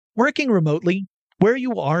Working remotely, where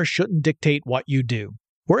you are shouldn't dictate what you do.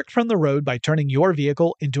 Work from the road by turning your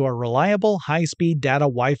vehicle into a reliable high-speed data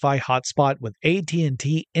Wi-Fi hotspot with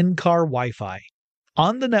AT&T in-car Wi-Fi.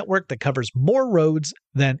 On the network that covers more roads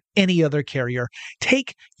than any other carrier,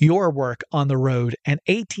 take your work on the road and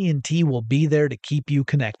AT&T will be there to keep you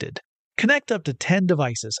connected. Connect up to 10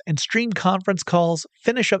 devices and stream conference calls,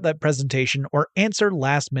 finish up that presentation, or answer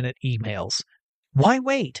last-minute emails. Why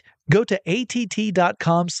wait? Go to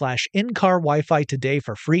att.com/in-car Wi-Fi today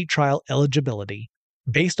for free trial eligibility.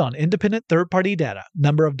 Based on independent third-party data,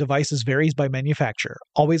 number of devices varies by manufacturer.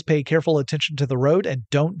 Always pay careful attention to the road and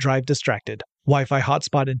don't drive distracted. Wi-Fi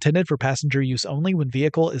hotspot intended for passenger use only when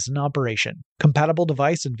vehicle is in operation. Compatible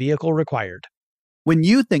device and vehicle required. When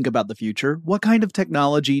you think about the future, what kind of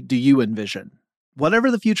technology do you envision?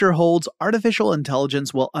 Whatever the future holds, artificial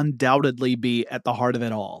intelligence will undoubtedly be at the heart of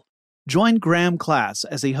it all. Join Graham Class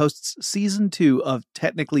as he hosts Season 2 of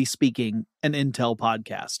Technically Speaking, an Intel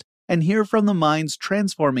podcast, and hear from the minds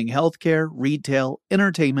transforming healthcare, retail,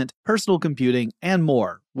 entertainment, personal computing, and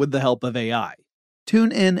more with the help of AI.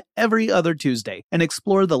 Tune in every other Tuesday and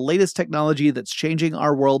explore the latest technology that's changing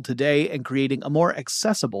our world today and creating a more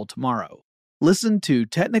accessible tomorrow. Listen to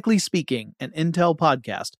Technically Speaking, an Intel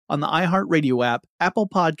podcast on the iHeartRadio app, Apple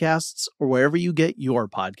Podcasts, or wherever you get your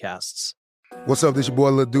podcasts. What's up, this your boy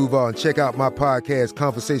Lil Duval, and check out my podcast,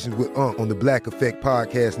 Conversations with Unc, on the Black Effect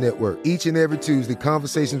Podcast Network. Each and every Tuesday,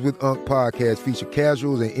 Conversations with Unc podcast feature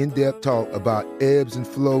casuals and in-depth talk about ebbs and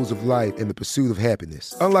flows of life and the pursuit of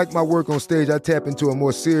happiness. Unlike my work on stage, I tap into a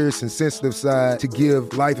more serious and sensitive side to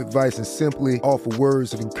give life advice and simply offer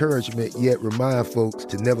words of encouragement, yet remind folks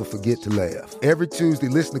to never forget to laugh. Every Tuesday,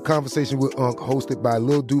 listen to Conversations with Unc, hosted by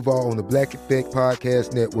Lil Duval on the Black Effect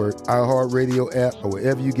Podcast Network, iHeartRadio app, or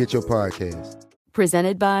wherever you get your podcasts.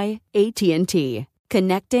 Presented by AT&T.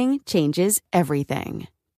 Connecting changes everything.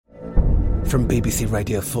 From BBC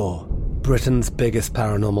Radio 4, Britain's biggest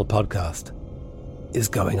paranormal podcast is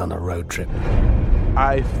going on a road trip.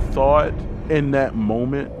 I thought in that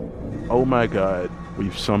moment, oh my God,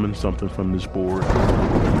 we've summoned something from this board.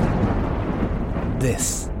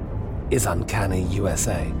 This is Uncanny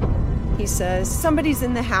USA. He says, somebody's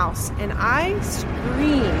in the house, and I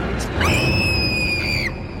screamed.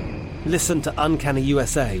 Listen to Uncanny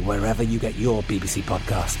USA wherever you get your BBC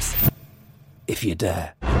podcasts, if you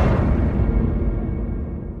dare.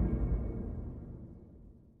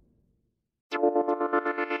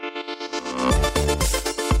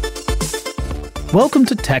 Welcome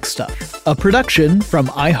to Tech Stuff, a production from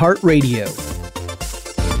iHeartRadio.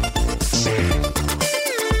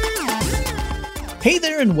 Hey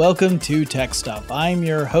there and welcome to Tech Stuff. I'm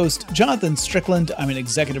your host, Jonathan Strickland. I'm an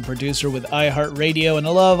executive producer with iHeartRadio and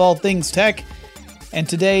I love all things tech. And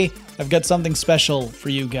today, I've got something special for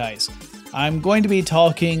you guys. I'm going to be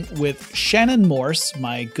talking with Shannon Morse,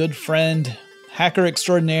 my good friend, hacker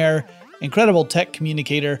extraordinaire, incredible tech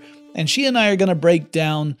communicator, and she and I are going to break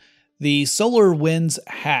down the SolarWinds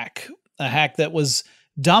hack, a hack that was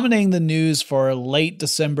dominating the news for late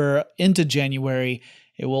December into January.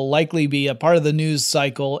 It will likely be a part of the news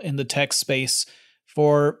cycle in the tech space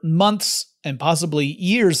for months and possibly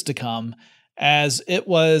years to come, as it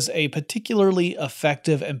was a particularly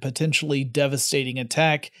effective and potentially devastating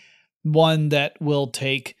attack, one that will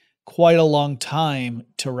take quite a long time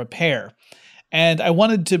to repair. And I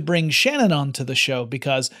wanted to bring Shannon onto the show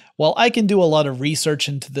because while I can do a lot of research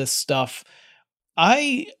into this stuff,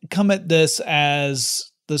 I come at this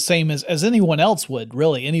as the same as anyone else would,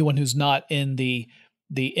 really, anyone who's not in the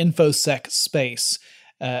InfoSec space.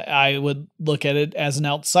 I would look at it as an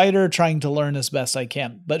outsider trying to learn as best I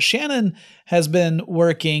can. But Shannon has been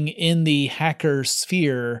working in the hacker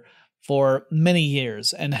sphere for many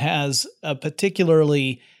years and has a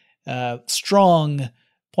particularly strong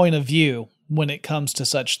point of view when it comes to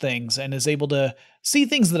such things and is able to see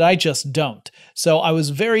things that I just don't. So I was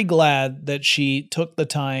very glad that she took the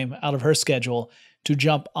time out of her schedule to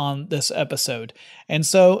jump on this episode. And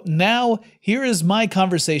so now here is my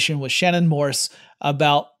conversation with Shannon Morse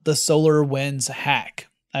about the SolarWinds hack.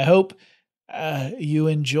 I hope you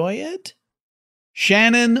enjoy it.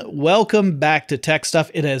 Shannon, welcome back to Tech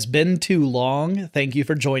Stuff. It has been too long. Thank you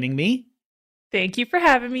for joining me. Thank you for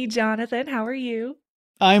having me, Jonathan. How are you?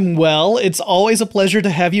 I'm well. It's always a pleasure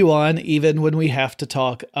to have you on, even when we have to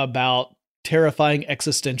talk about terrifying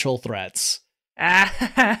existential threats.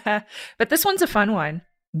 But this one's a fun one.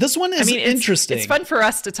 This one is interesting. It's fun for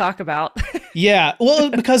us to talk about. Yeah,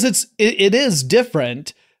 well, because it is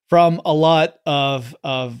different from a lot of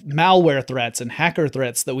malware threats and hacker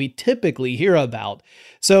threats that we typically hear about.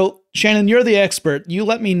 So, Shannon, you're the expert. You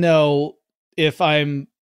let me know if I'm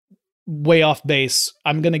way off base,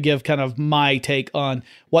 I'm going to give kind of my take on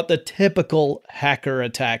what the typical hacker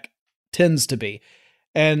attack tends to be.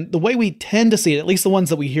 And the way we tend to see it, at least the ones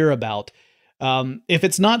that we hear about, if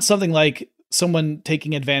it's not something like someone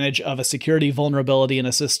taking advantage of a security vulnerability in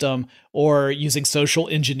a system or using social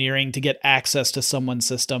engineering to get access to someone's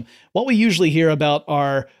system, what we usually hear about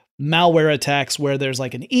are malware attacks where there's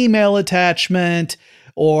like an email attachment,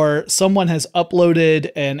 or someone has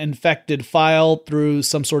uploaded an infected file through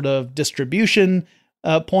some sort of distribution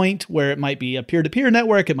point where it might be a peer-to-peer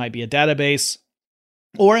network, it might be a database,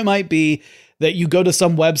 or it might be that you go to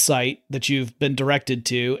some website that you've been directed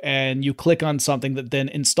to and you click on something that then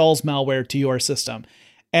installs malware to your system.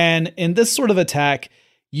 And in this sort of attack,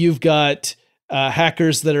 you've got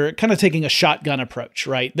hackers that are kind of taking a shotgun approach,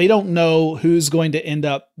 right? They don't know who's going to end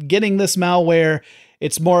up getting this malware.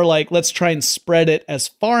 It's more like, let's try and spread it as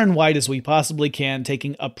far and wide as we possibly can,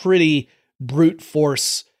 taking a pretty brute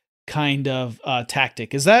force kind of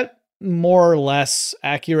tactic. Is that more or less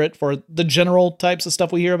accurate for the general types of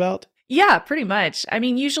stuff we hear about? Yeah, pretty much. I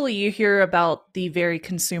mean, usually you hear about the very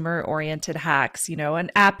consumer-oriented hacks. You know,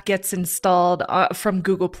 an app gets installed from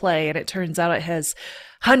Google Play, and it turns out it has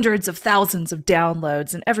hundreds of thousands of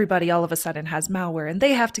downloads, and everybody all of a sudden has malware, and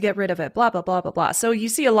they have to get rid of it, blah, blah, blah, blah, blah. So you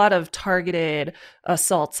see a lot of targeted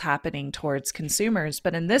assaults happening towards consumers.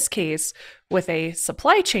 But in this case, with a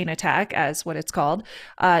supply chain attack, as what it's called,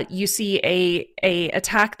 you see a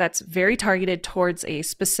attack that's very targeted towards a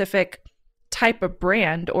specific type of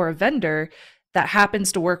brand or a vendor that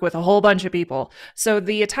happens to work with a whole bunch of people. So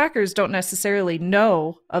the attackers don't necessarily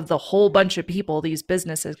know of the whole bunch of people, these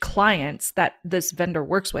businesses, clients that this vendor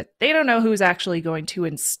works with. They don't know who's actually going to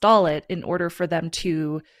install it in order for them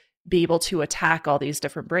to be able to attack all these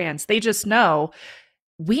different brands. They just know,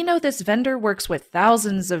 we know this vendor works with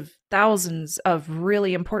thousands of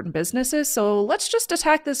really important businesses. So let's just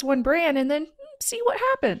attack this one brand and then see what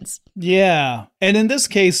happens. Yeah. And in this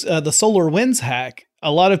case, the SolarWinds hack,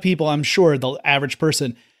 a lot of people, I'm sure the average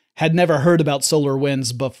person, had never heard about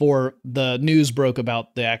SolarWinds before the news broke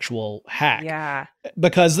about the actual hack. Yeah.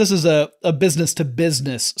 Because this is a business to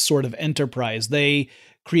business sort of enterprise. They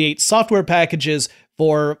create software packages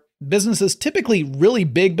for businesses, typically really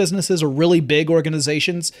big businesses or really big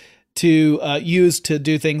organizations, to use to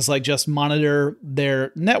do things like just monitor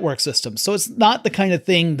their network systems. So it's not the kind of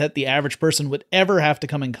thing that the average person would ever have to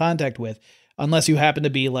come in contact with unless you happen to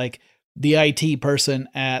be like the IT person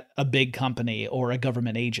at a big company or a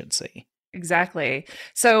government agency. Exactly.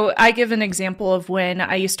 So I give an example of when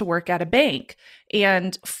I used to work at a bank,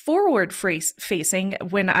 and forward facing,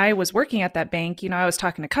 when I was working at that bank, you know, I was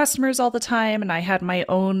talking to customers all the time, and I had my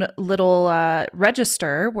own little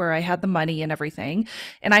register where I had the money and everything.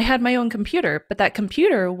 And I had my own computer, but that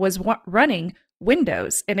computer was running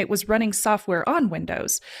Windows, and it was running software on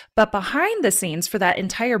Windows. But behind the scenes for that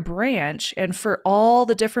entire branch and for all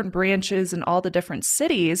the different branches and all the different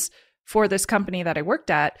cities for this company that I worked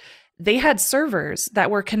at, they had servers that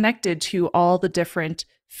were connected to all the different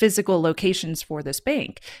physical locations for this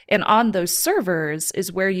bank. And on those servers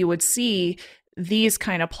is where you would see these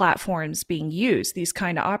kind of platforms being used, these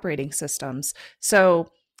kind of operating systems. So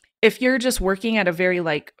if you're just working at a very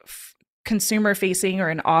like consumer facing or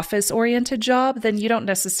an office oriented job, then you don't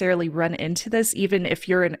necessarily run into this. Even if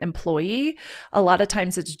you're an employee, a lot of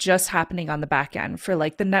times it's just happening on the back end for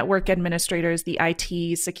like the network administrators, the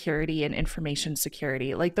IT security and information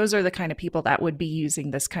security. Like those are the kind of people that would be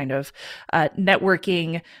using this kind of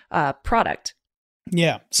networking product.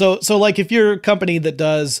 Yeah. So like if you're a company that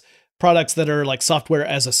does products that are like software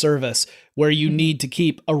as a service, where you need to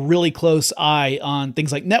keep a really close eye on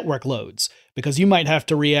things like network loads, because you might have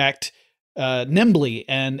to react nimbly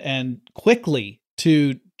and quickly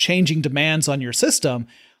to changing demands on your system.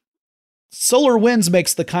 SolarWinds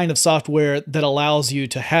makes the kind of software that allows you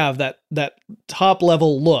to have that top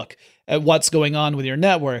level look at what's going on with your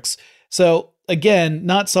networks. So again,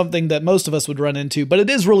 not something that most of us would run into, but it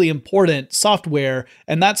is really important software.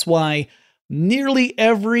 And that's why nearly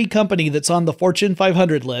every company that's on the Fortune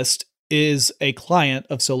 500 list is a client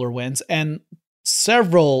of SolarWinds, and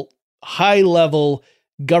several high level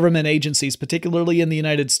government agencies, particularly in the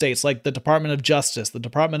United States, like the Department of Justice, the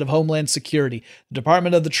Department of Homeland Security, the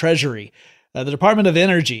Department of the Treasury, the Department of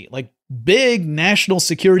Energy, like big national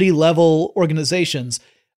security level organizations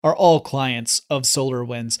are all clients of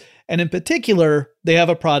SolarWinds. And in particular, they have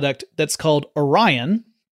a product that's called Orion.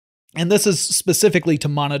 And this is specifically to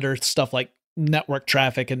monitor stuff like network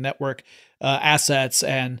traffic and network assets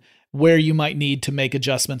and where you might need to make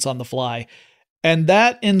adjustments on the fly. And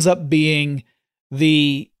that ends up being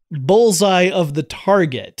the bullseye of the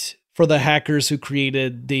target for the hackers who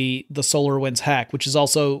created the SolarWinds hack, which is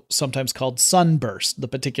also sometimes called Sunburst, the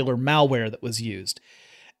particular malware that was used.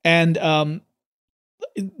 And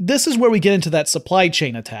this is where we get into that supply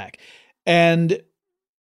chain attack. And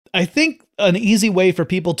I think an easy way for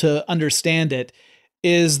people to understand it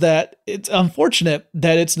is that it's unfortunate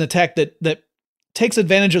that it's an attack that takes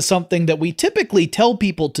advantage of something that we typically tell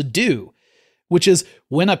people to do, which is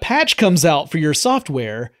when a patch comes out for your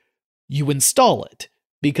software, you install it.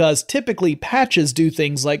 Because typically patches do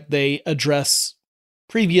things like they address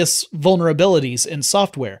previous vulnerabilities in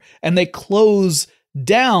software and they close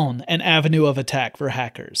down an avenue of attack for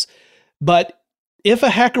hackers. But if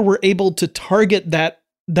a hacker were able to target that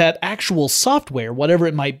actual software, whatever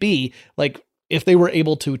it might be, like if they were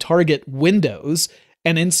able to target Windows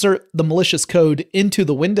and insert the malicious code into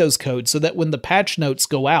the Windows code so that when the patch notes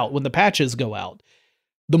go out, when the patches go out,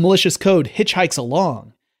 the malicious code hitchhikes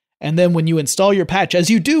along. And then when you install your patch,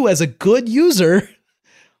 as you do as a good user,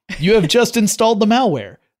 you have just installed the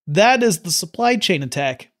malware. That is the supply chain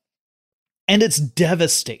attack. And it's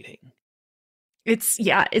devastating. It's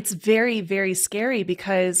very, very scary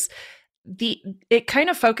because it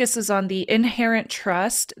kind of focuses on the inherent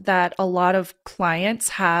trust that a lot of clients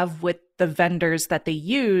have with the vendors that they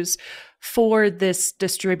use for this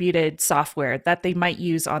distributed software that they might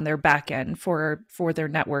use on their backend for their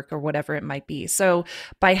network or whatever it might be. So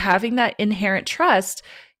by having that inherent trust,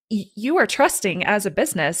 you are trusting as a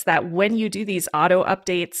business that when you do these auto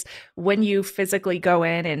updates, when you physically go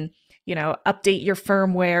in and, update your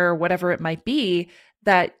firmware or whatever it might be,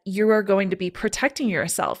 that you are going to be protecting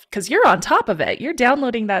yourself because you're on top of it. You're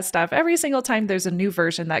downloading that stuff every single time there's a new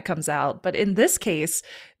version that comes out. But in this case,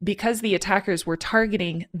 because the attackers were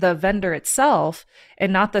targeting the vendor itself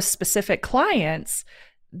and not the specific clients,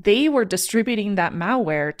 they were distributing that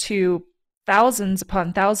malware to thousands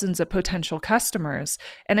upon thousands of potential customers.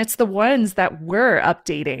 And it's the ones that were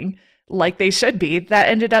updating like they should be that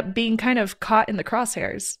ended up being kind of caught in the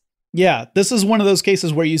crosshairs. Yeah, this is one of those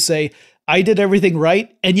cases where you say, I did everything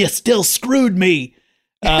right, and you still screwed me.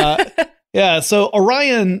 Yeah, so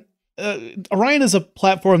Orion is a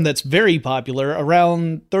platform that's very popular.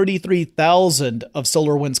 Around 33,000 of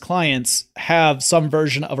SolarWinds clients have some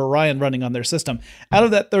version of Orion running on their system. Out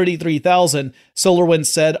of that 33,000, SolarWinds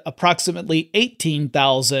said approximately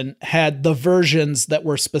 18,000 had the versions that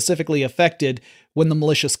were specifically affected when the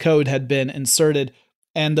malicious code had been inserted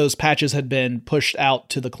and those patches had been pushed out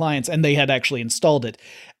to the clients and they had actually installed it.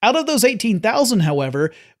 Out of those 18,000,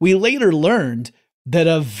 however, we later learned that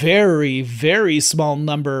a very, very small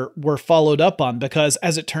number were followed up on because,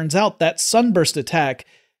 as it turns out, that Sunburst attack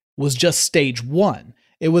was just stage one.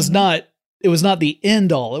 It was not the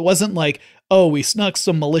end all. It wasn't like, oh, we snuck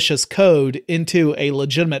some malicious code into a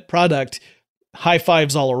legitimate product, high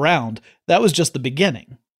fives all around. That was just the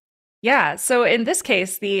beginning. Yeah. So in this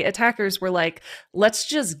case, the attackers were like, let's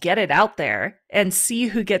just get it out there and see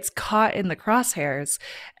who gets caught in the crosshairs.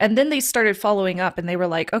 And then they started following up and they were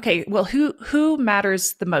like, okay, well, who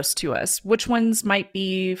matters the most to us? Which ones might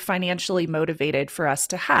be financially motivated for us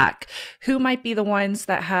to hack? Who might be the ones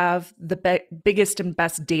that have the biggest and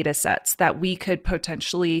best data sets that we could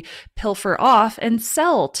potentially pilfer off and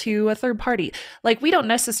sell to a third party? Like, we don't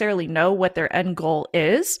necessarily know what their end goal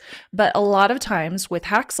is, but a lot of times with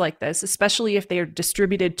hacks like this, especially if they are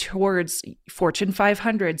distributed towards Fortune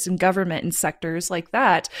 500s and government and sectors like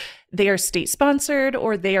that, they are state sponsored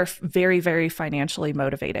or they are very, very financially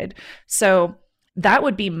motivated. So that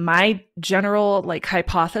would be my general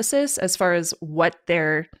hypothesis as far as what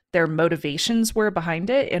their motivations were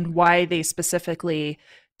behind it and why they specifically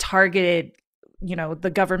targeted,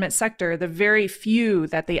 the government sector, the very few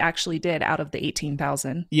that they actually did out of the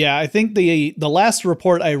 18,000. Yeah, I think the last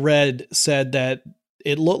report I read said that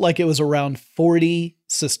it looked like it was around 40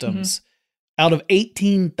 systems out of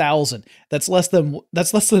 18,000. That's like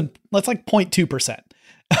 0.2%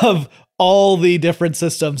 of all the different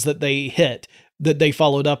systems that they hit, that they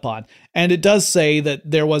followed up on. And it does say that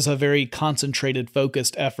there was a very concentrated,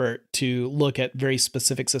 focused effort to look at very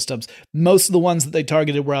specific systems. Most of the ones that they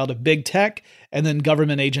targeted were out of big tech and then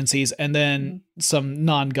government agencies and then some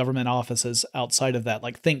non-government offices outside of that,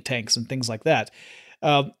 like think tanks and things like that.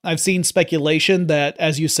 I've seen speculation that,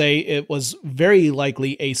 as you say, it was very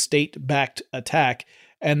likely a state-backed attack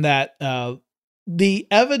and that the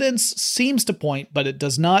evidence seems to point, but it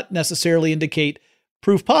does not necessarily indicate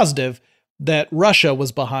proof positive, that Russia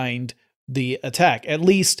was behind the attack. At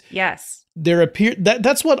least, yes, there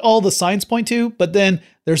that's what all the signs point to. But then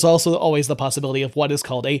there's also always the possibility of what is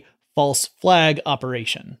called a false flag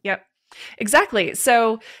operation. Yep, exactly.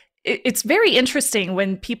 So it's very interesting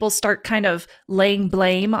when people start kind of laying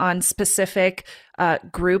blame on specific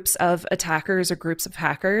groups of attackers or groups of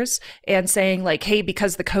hackers and saying like, hey,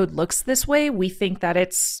 because the code looks this way, we think that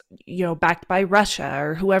it's, backed by Russia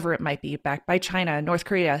or whoever it might be, backed by China, North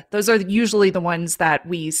Korea. Those are usually the ones that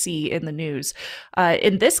we see in the news.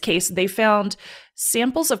 In this case, they found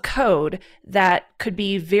samples of code that could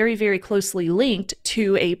be very, very closely linked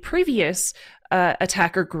to a previous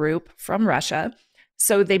attacker group from Russia.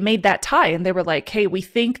 So they made that tie and they were like, hey, we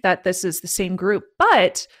think that this is the same group,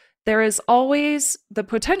 but there is always the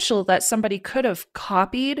potential that somebody could have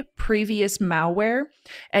copied previous malware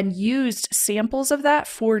and used samples of that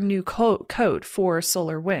for new code for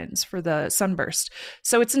SolarWinds, for the Sunburst.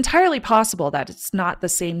 So it's entirely possible that it's not the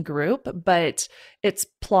same group, but it's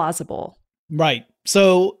plausible. Right.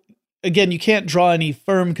 So again, you can't draw any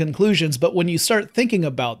firm conclusions, but when you start thinking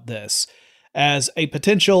about this as a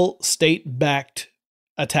potential state-backed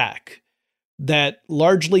attack that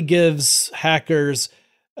largely gives hackers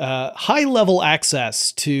high-level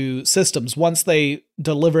access to systems once they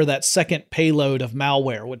deliver that second payload of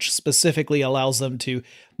malware, which specifically allows them to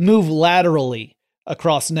move laterally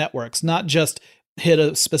across networks, not just hit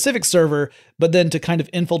a specific server, but then to kind of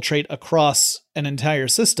infiltrate across an entire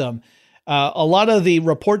system. A lot of the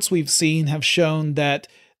reports we've seen have shown that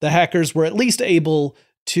the hackers were at least able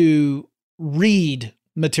to read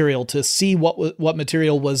material, to see what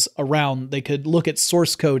material was around. They could look at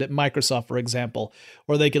source code at Microsoft, for example,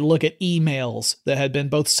 or they could look at emails that had been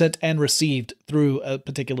both sent and received through a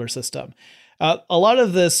particular system. A lot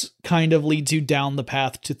of this kind of leads you down the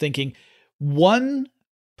path to thinking one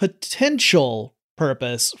potential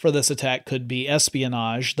purpose for this attack could be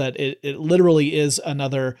espionage, that it literally is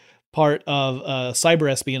another part of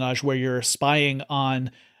cyber espionage where you're spying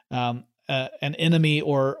on an enemy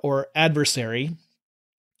or adversary.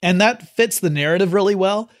 And that fits the narrative really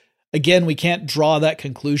well. Again, we can't draw that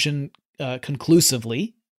conclusion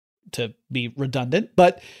conclusively, to be redundant,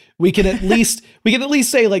 but we can at least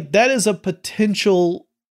say like that is a potential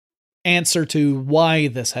answer to why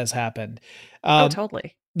this has happened.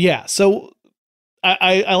 Totally. Yeah. So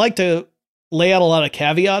I like to lay out a lot of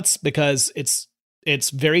caveats because it's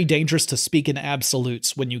very dangerous to speak in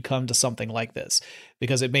absolutes when you come to something like this,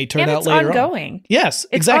 because it may turn out later on. It's ongoing. Yes,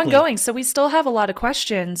 it's exactly. ongoing. So we still have a lot of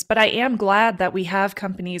questions, but I am glad that we have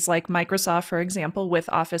companies like Microsoft, for example, with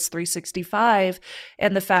Office 365,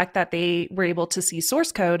 and the fact that they were able to see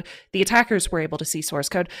source code, the attackers were able to see source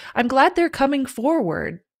code. I'm glad they're coming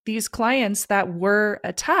forward, these clients that were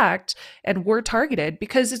attacked and were targeted,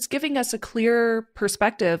 because it's giving us a clear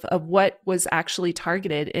perspective of what was actually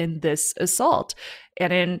targeted in this assault.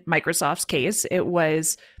 And in Microsoft's case, it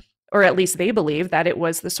was, or at least they believe that it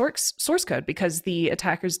was the source code, because the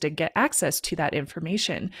attackers did get access to that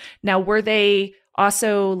information. Now, were they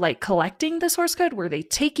also like collecting the source code? Were they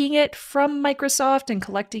taking it from Microsoft and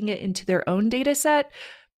collecting it into their own data set?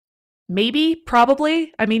 Maybe,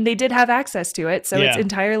 probably. I mean, they did have access to it, so It's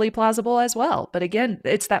entirely plausible as well. But again,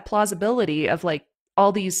 it's that plausibility of like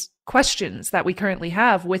all these questions that we currently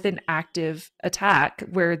have with an active attack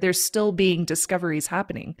where there's still being discoveries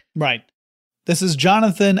happening. Right. This is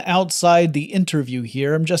Jonathan outside the interview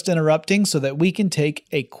here. I'm just interrupting so that we can take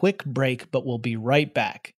a quick break, but we'll be right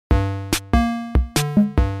back.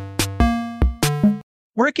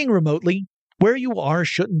 Working remotely, where you are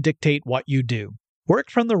shouldn't dictate what you do.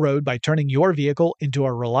 Work from the road by turning your vehicle into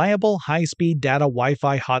a reliable high-speed data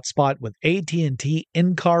Wi-Fi hotspot with AT&T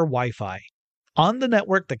in-car Wi-Fi. On the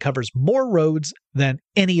network that covers more roads than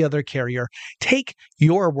any other carrier, take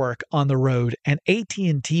your work on the road and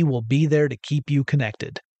AT&T will be there to keep you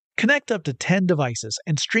connected. Connect up to 10 devices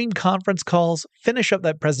and stream conference calls, finish up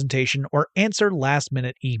that presentation, or answer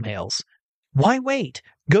last-minute emails. Why wait?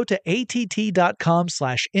 Go to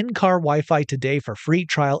att.com/in-car Wi-Fi today for free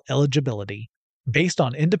trial eligibility. Based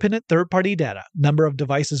on independent third-party data, number of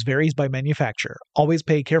devices varies by manufacturer. Always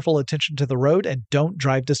pay careful attention to the road and don't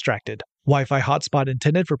drive distracted. Wi-Fi hotspot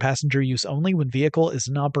intended for passenger use only when vehicle is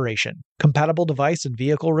in operation. Compatible device and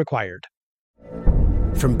vehicle required.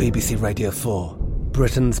 From BBC Radio 4,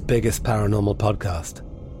 Britain's biggest paranormal podcast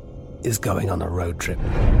is going on a road trip.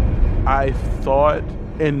 I thought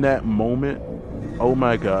in that moment, oh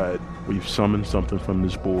my God, we've summoned something from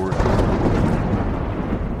this board.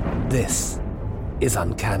 This is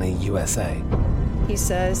Uncanny USA. He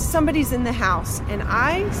says, somebody's in the house, and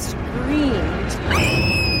I screamed.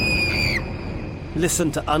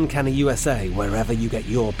 Listen to Uncanny USA wherever you get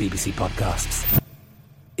your BBC podcasts,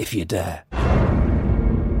 if you dare.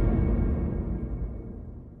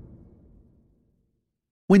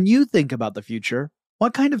 When you think about the future,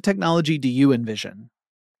 what kind of technology do you envision?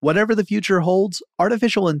 Whatever the future holds,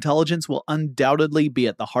 artificial intelligence will undoubtedly be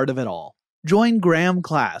at the heart of it all. Join Graham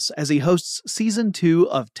Class as he hosts Season 2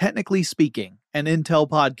 of Technically Speaking, an Intel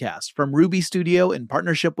podcast from Ruby Studio in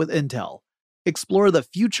partnership with Intel. Explore the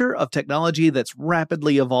future of technology that's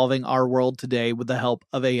rapidly evolving our world today with the help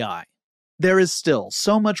of AI. There is still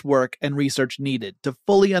so much work and research needed to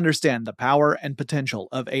fully understand the power and potential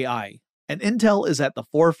of AI. And Intel is at the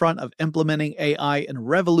forefront of implementing AI in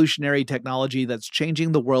revolutionary technology that's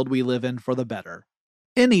changing the world we live in for the better.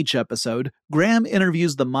 In each episode, Graham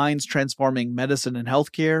interviews the minds transforming medicine and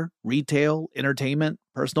healthcare, retail, entertainment,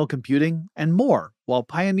 personal computing, and more, while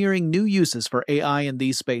pioneering new uses for AI in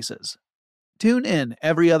these spaces. Tune in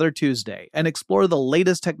every other Tuesday and explore the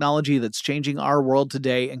latest technology that's changing our world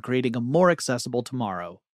today and creating a more accessible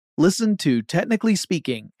tomorrow. Listen to Technically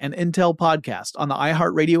Speaking, an Intel podcast on the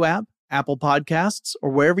iHeartRadio app, Apple Podcasts, or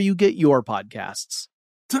wherever you get your podcasts.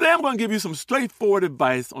 Today I'm going to give you some straightforward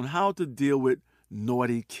advice on how to deal with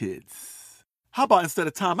naughty kids. How about instead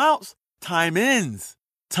of timeouts, time-ins?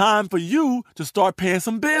 Time for you to start paying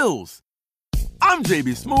some bills. I'm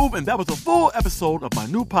JB Smoove, and that was a full episode of my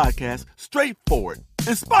new podcast, Straightforward,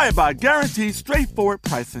 inspired by guaranteed straightforward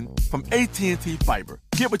pricing from AT&T Fiber.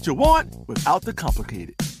 Get what you want without the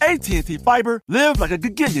complicated. AT&T Fiber, live like a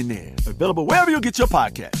gigillionaire. Available wherever you get your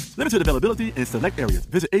podcast. Limited availability in select areas.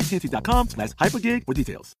 Visit AT&T.com/hypergig for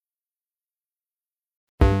details.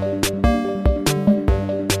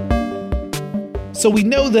 So we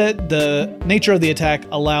know that the nature of the attack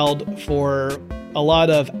allowed for a lot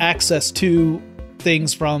of access to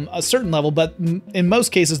things from a certain level, but in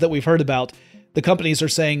most cases that we've heard about, the companies are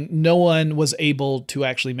saying no one was able to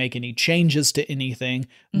actually make any changes to anything.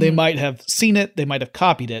 Mm-hmm. They might have seen it, they might have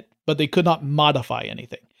copied it, but they could not modify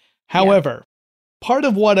anything. However, part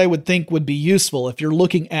of what I would think would be useful if you're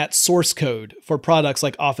looking at source code for products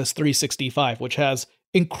like Office 365, which has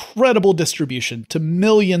incredible distribution to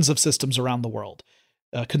millions of systems around the world,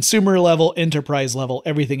 consumer level, enterprise level,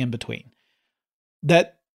 everything in between,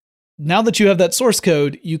 that now that you have that source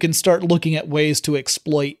code, you can start looking at ways to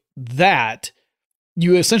exploit that.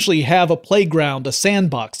 You essentially have a playground, a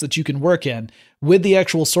sandbox that you can work in with the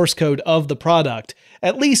actual source code of the product,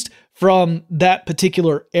 at least from that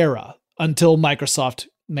particular era until Microsoft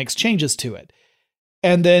makes changes to it.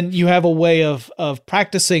 And then you have a way of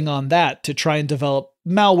practicing on that to try and develop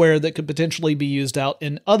malware that could potentially be used out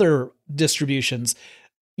in other distributions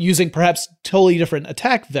using perhaps totally different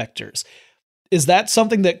attack vectors. Is that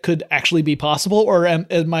something that could actually be possible, or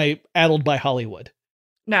am I addled by Hollywood?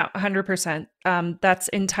 No, 100%. That's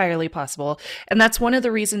entirely possible. And that's one of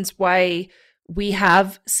the reasons why we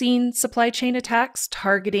have seen supply chain attacks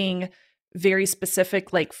targeting very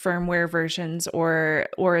specific like firmware versions or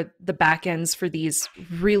the backends for these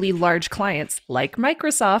really large clients like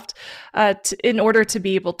Microsoft in order to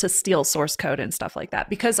be able to steal source code and stuff like that.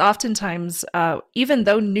 Because oftentimes, even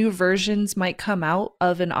though new versions might come out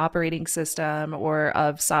of an operating system or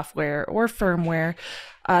of software or firmware,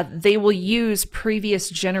 they will use previous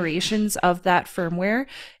generations of that firmware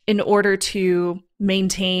in order to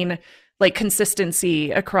maintain like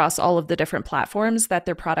consistency across all of the different platforms that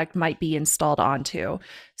their product might be installed onto.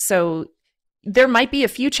 So there might be a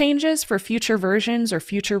few changes for future versions or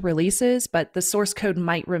future releases, but the source code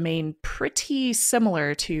might remain pretty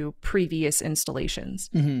similar to previous installations.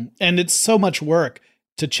 Mm-hmm. And it's so much work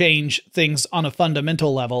to change things on a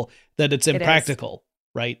fundamental level that it's impractical,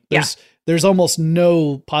 right? There's almost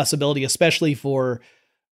no possibility, especially for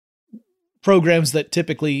programs that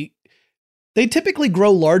typically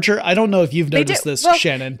grow larger. I don't know if you've noticed this,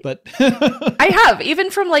 Shannon, but I have,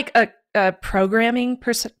 even from like a programming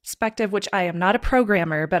perspective, which I am not a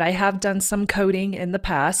programmer, but I have done some coding in the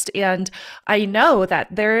past. And I know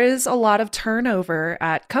that there is a lot of turnover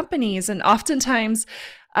at companies, and oftentimes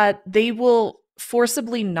they will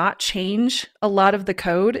forcibly not change a lot of the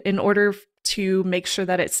code in order to make sure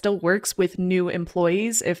that it still works with new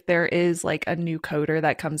employees if there is like a new coder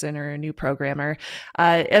that comes in or a new programmer.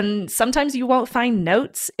 And sometimes you won't find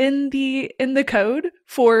notes in the code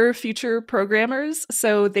for future programmers.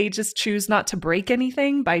 So they just choose not to break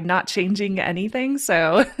anything by not changing anything.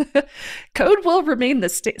 So code will remain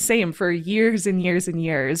the same for years and years and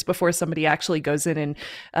years before somebody actually goes in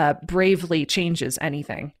and bravely changes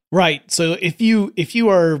anything. Right. So if you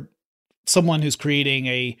are someone who's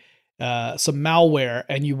creating some malware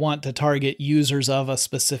and you want to target users of a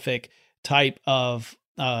specific type of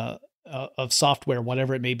software,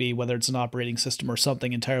 whatever it may be, whether it's an operating system or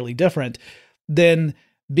something entirely different, then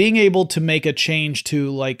being able to make a change to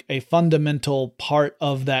like a fundamental part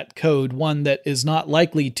of that code, one that is not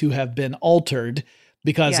likely to have been altered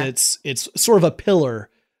because it's sort of a pillar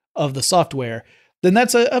of the software, then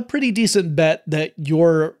that's a pretty decent bet that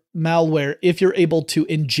your malware, if you're able to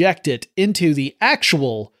inject it into the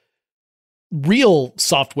actual real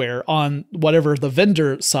software on whatever the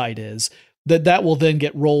vendor side is, that will then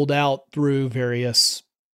get rolled out through various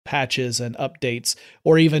patches and updates,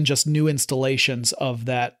 or even just new installations of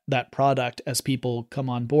that product as people come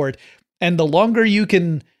on board. And the longer you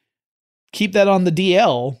can keep that on the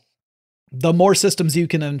DL, the more systems you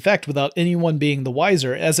can infect without anyone being the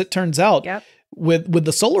wiser. As it turns out, with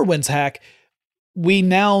the SolarWinds hack, we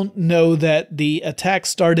now know that the attack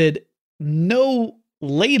started no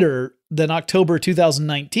later than October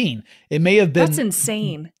 2019. It may have been... That's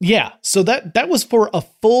insane. Yeah. So that was for a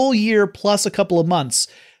full year plus a couple of months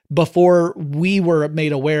before we were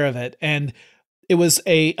made aware of it. And it was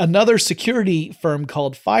another security firm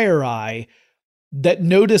called FireEye that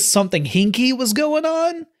noticed something hinky was going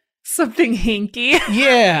on. Something hinky?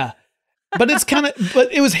 Yeah. But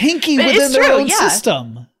but it was hinky within their own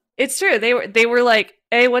system. It's true. They were like,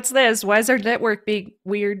 hey, what's this? Why is our network being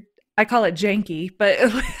weird? I call it janky, but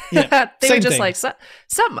they were just like,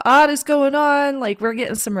 something odd is going on. Like, we're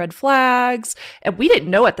getting some red flags. And we didn't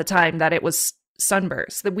know at the time that it was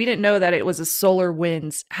Sunburst, that we didn't know that it was a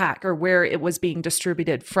SolarWinds hack or where it was being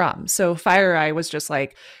distributed from. So FireEye was just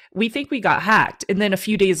like, we think we got hacked. And then a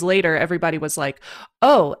few days later, everybody was like,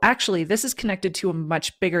 oh, actually, this is connected to a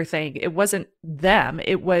much bigger thing. It wasn't them.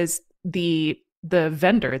 It was the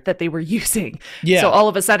vendor that they were using. Yeah. So all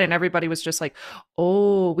of a sudden, everybody was just like,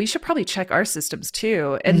 oh, we should probably check our systems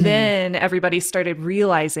too. And then everybody started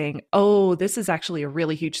realizing, oh, this is actually a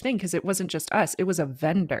really huge thing because it wasn't just us. It was a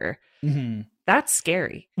vendor. Mm-hmm. That's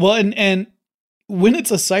scary. Well, and when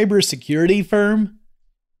it's a cybersecurity firm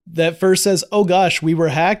that first says, oh gosh, we were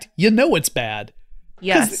hacked, you know it's bad.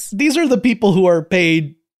 Yes. These are the people who are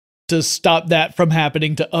paid to stop that from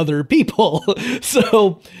happening to other people.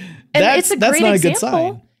 So that's not a good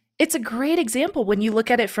sign. It's a great example when you look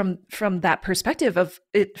at it from that perspective of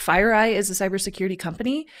it. FireEye is a cybersecurity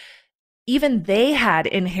company. Even they had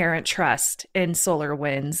inherent trust in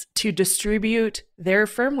SolarWinds to distribute their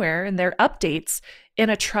firmware and their updates in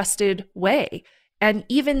a trusted way. And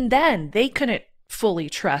even then, they couldn't fully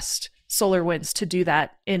trust SolarWinds to do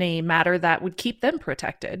that in a matter that would keep them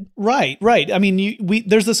protected. Right. I mean,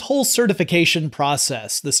 there's this whole certification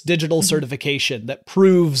process, this digital certification that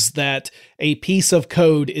proves that a piece of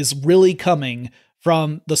code is really coming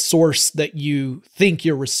from the source that you think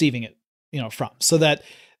you're receiving it, from. So that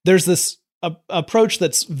there's this approach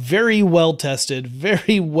that's very well tested,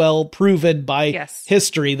 very well proven by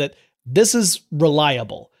history that this is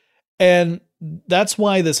reliable. And that's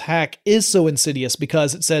why this hack is so insidious,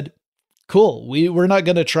 because it said, cool, we're not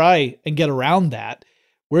going to try and get around that.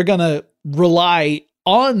 We're going to rely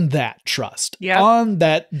on that trust, on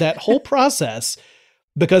that whole process,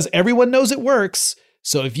 because everyone knows it works.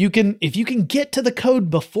 So if you can get to the code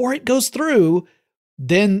before it goes through,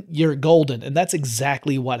 then you're golden. And that's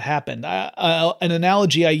exactly what happened. An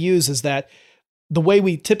analogy I use is that the way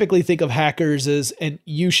we typically think of hackers is, and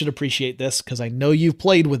you should appreciate this because I know you've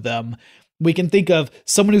played with them, we can think of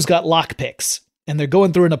someone who's got lockpicks and they're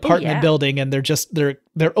going through an apartment building and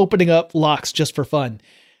they're opening up locks just for fun.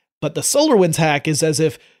 But the SolarWinds hack is as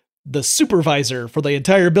if the supervisor for the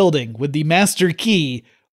entire building with the master key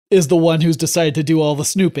is the one who's decided to do all the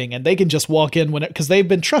snooping, and they can just walk in because they've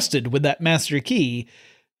been trusted with that master key.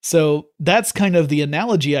 So that's kind of the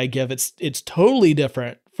analogy I give. It's totally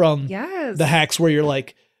different from the hacks where you're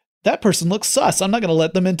like, that person looks sus, I'm not going to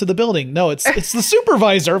let them into the building. No, it's the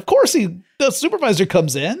supervisor. Of course the supervisor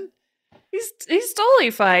comes in. He's totally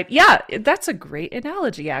fine. Yeah, that's a great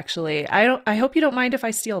analogy, actually. I hope you don't mind if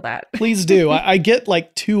I steal that. Please do. I get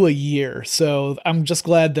like 2 a year, so I'm just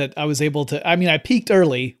glad that I was able to. I mean, I peaked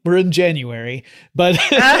early. We're in January, but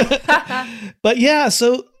but yeah.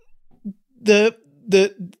 So the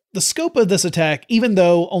scope of this attack, even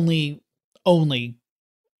though only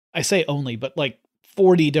I say only, but like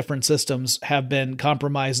 40 different systems have been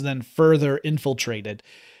compromised and then further infiltrated,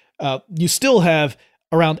 you still have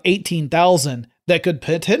around 18,000 that could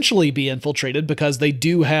potentially be infiltrated because they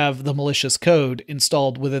do have the malicious code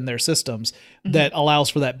installed within their systems that allows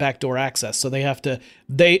for that backdoor access. So it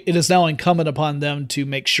is now incumbent upon them to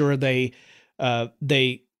make sure they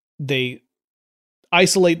isolate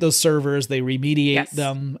those servers, they remediate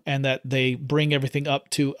them, and that they bring everything up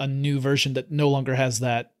to a new version that no longer has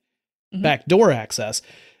that backdoor access.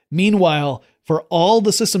 Meanwhile, for all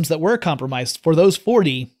the systems that were compromised, for those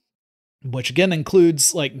 40, which again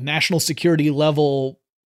includes like national security level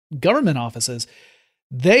government offices,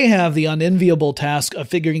 they have the unenviable task of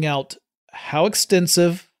figuring out how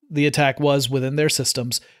extensive the attack was within their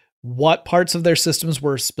systems, what parts of their systems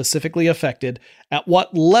were specifically affected, at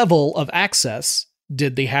what level of access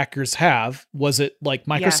did the hackers have? Was it like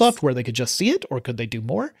Microsoft Yes. where they could just see it, or could they do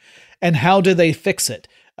more? And how did they fix it?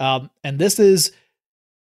 And this is,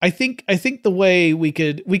 I think the way we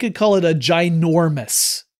could call it a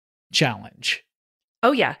ginormous challenge.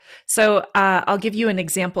 Oh, yeah. So I'll give you an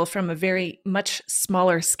example from a very much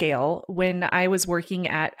smaller scale. When I was working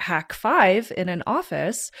at Hack5 in an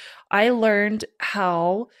office, I learned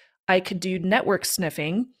how I could do network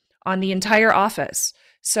sniffing on the entire office.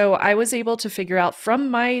 So I was able to figure out from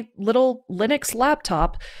my little Linux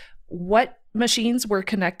laptop what machines were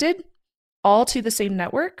connected all to the same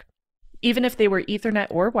network. Even if they were Ethernet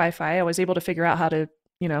or Wi-Fi, I was able to figure out how to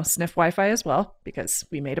sniff Wi-Fi as well, because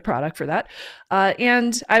we made a product for that.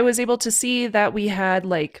 And I was able to see that we had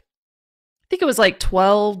I think it was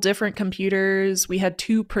 12 different computers. We had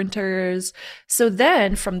 2 printers. So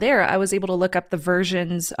then from there, I was able to look up the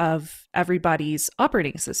versions of everybody's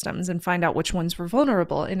operating systems and find out which ones were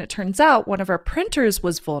vulnerable. And it turns out one of our printers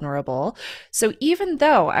was vulnerable. So even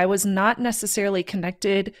though I was not necessarily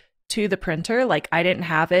connected to the printer, I didn't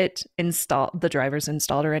have it installed, the drivers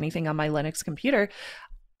installed or anything on my Linux computer,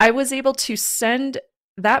 I was able to send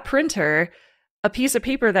that printer a piece of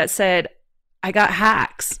paper that said, I got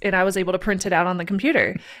hacks, and I was able to print it out on the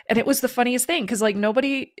computer. And it was the funniest thing, because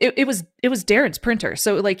nobody, it was Darren's printer.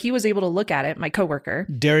 So he was able to look at it, my coworker.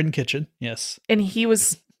 Darren Kitchen, yes. And he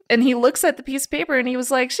looks at the piece of paper and he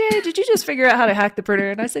was like, "Shit, did you just figure out how to hack the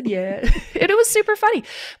printer?" And I said, "Yeah." And it was super funny.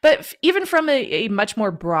 But even from a much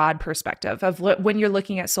more broad perspective of when you're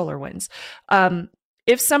looking at SolarWinds,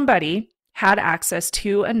 if somebody had access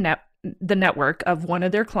to the network of one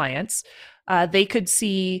of their clients, they could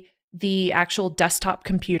see the actual desktop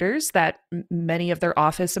computers that many of their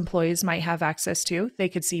office employees might have access to. They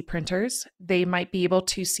could see printers. They might be able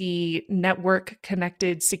to see network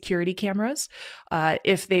connected security cameras.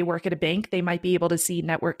 If they work at a bank, they might be able to see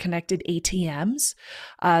network connected ATMs.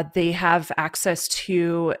 They have access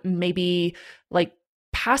to maybe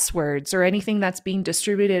passwords or anything that's being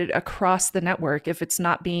distributed across the network if it's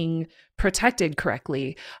not being protected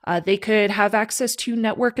correctly. They could have access to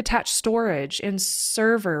network attached storage and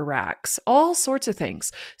server racks, all sorts of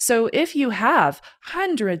things. So if you have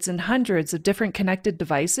hundreds and hundreds of different connected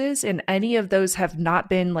devices and any of those have not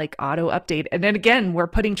been auto update, and then again, we're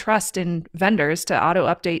putting trust in vendors to auto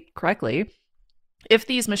update correctly. If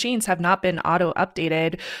these machines have not been auto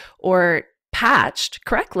updated or patched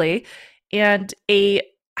correctly, and a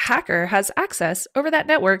hacker has access over that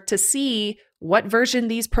network to see what version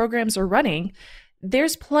these programs are running,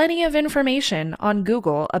 there's plenty of information on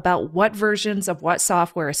Google about what versions of what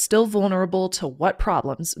software are still vulnerable to what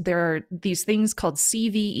problems. There are these things called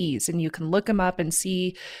CVEs, and you can look them up and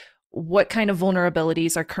see what kind of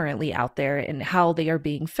vulnerabilities are currently out there and how they are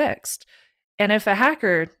being fixed. And if a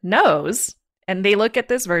hacker knows, and they look at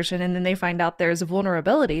this version and then they find out there's a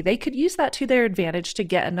vulnerability, they could use that to their advantage to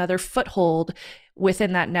get another foothold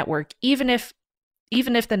within that network. Even if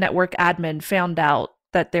the network admin found out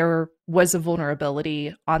that there was a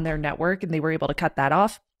vulnerability on their network and they were able to cut that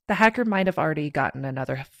off, the hacker might have already gotten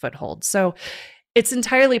another foothold. So it's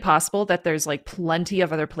entirely possible that there's plenty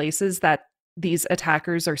of other places that these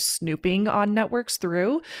attackers are snooping on networks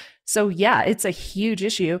through. So yeah, it's a huge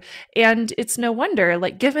issue. And it's no wonder,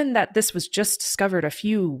 given that this was just discovered a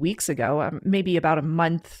few weeks ago, maybe about a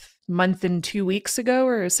month and 2 weeks ago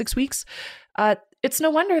or 6 weeks, it's no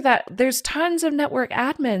wonder that there's tons of network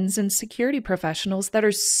admins and security professionals that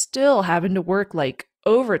are still having to work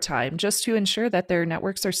overtime just to ensure that their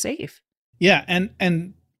networks are safe. Yeah.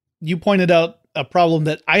 And you pointed out a problem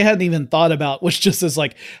that I hadn't even thought about, which just is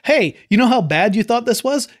hey, you know how bad you thought this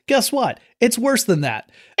was? Guess what? It's worse than that.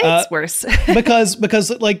 It's worse. because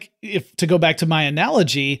if to go back to my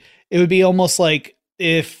analogy, it would be almost like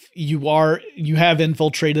if you have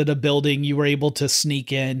infiltrated a building, you were able to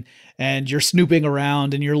sneak in and you're snooping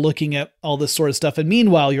around and you're looking at all this sort of stuff. And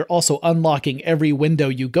meanwhile, you're also unlocking every window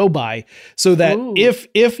you go by so that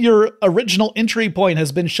if your original entry point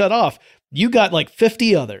has been shut off, you got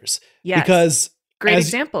 50 others. Yes. Because great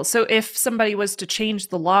example. So if somebody was to change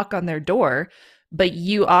the lock on their door, but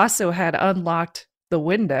you also had unlocked the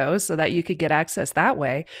window so that you could get access that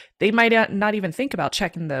way, they might not even think about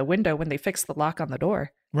checking the window when they fix the lock on the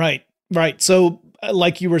door. Right. So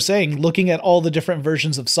like you were saying, looking at all the different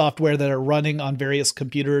versions of software that are running on various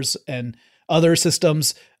computers and other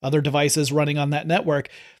systems, other devices running on that network,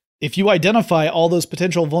 if you identify all those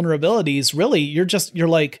potential vulnerabilities, really,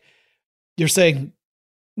 you're saying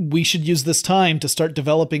we should use this time to start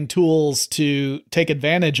developing tools to take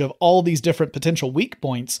advantage of all these different potential weak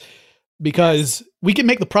points, because we can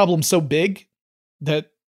make the problem so big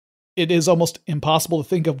that it is almost impossible to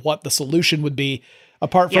think of what the slot would be.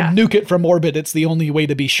 Apart from nuke it from orbit, it's the only way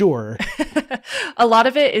to be sure. A lot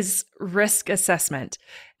of it is risk assessment.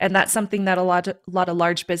 And that's something that a lot of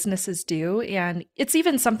large businesses do. And it's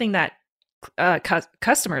even something that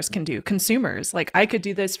customers can do, consumers. Like, I could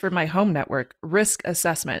do this for my home network. Risk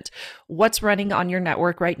assessment. What's running on your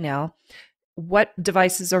network right now? What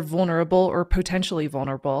devices are vulnerable or potentially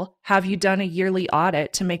vulnerable? Have you done a yearly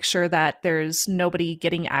audit to make sure that there's nobody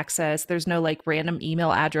getting access? There's no like random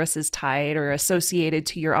email addresses tied or associated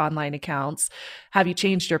to your online accounts. Have you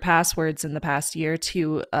changed your passwords in the past year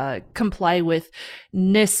to comply with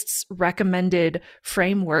NIST's recommended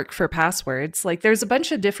framework for passwords? Like, there's a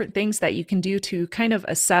bunch of different things that you can do to kind of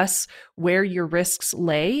assess where your risks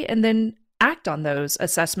lay and then act on those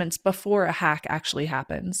assessments before a hack actually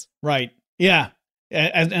happens. Right. Yeah.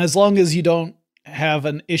 And as long as you don't have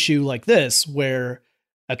an issue like this where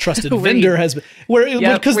a trusted vendor has been, where you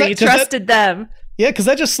trusted them. Yeah, because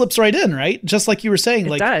that just slips right in, right? Just like you were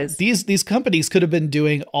saying, it does. These companies could have been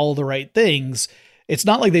doing all the right things. It's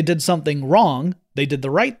not like they did something wrong. They did the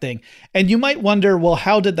right thing. And you might wonder, well,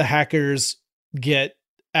 how did the hackers get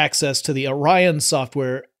access to the Orion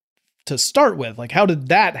software to start with? Like, how did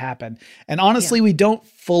that happen? And honestly, we don't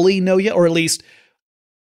fully know yet, or at least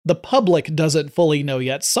the public doesn't fully know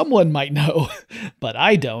yet. Someone might know, but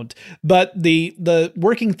I don't. But the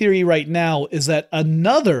working theory right now is that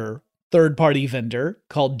another third-party vendor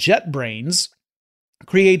called JetBrains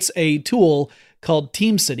creates a tool called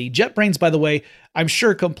TeamCity. JetBrains, by the way, I'm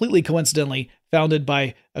sure completely coincidentally founded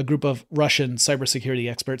by a group of Russian cybersecurity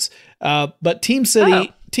experts. But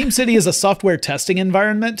TeamCity is a software testing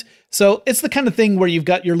environment. So it's the kind of thing where you've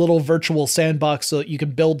got your little virtual sandbox so that you can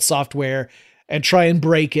build software and try and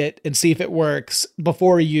break it and see if it works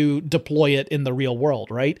before you deploy it in the real world,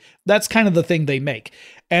 right? That's kind of the thing they make.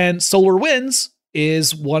 And SolarWinds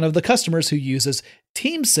is one of the customers who uses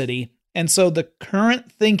TeamCity. And so the current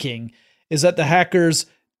thinking is that the hackers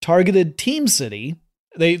targeted TeamCity.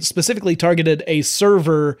 They specifically targeted a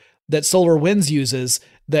server that SolarWinds uses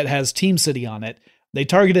that has TeamCity on it. They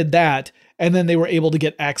targeted that, and then they were able to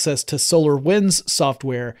get access to SolarWinds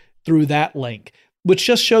software through that link, which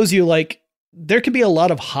just shows you, like, there can be a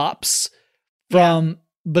lot of hops from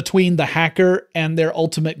between the hacker and their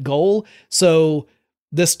ultimate goal. So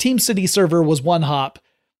this TeamCity server was one hop.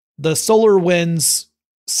 The SolarWinds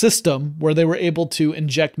system, where they were able to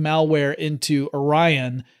inject malware into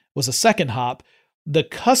Orion, was a second hop. The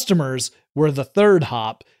customers were the third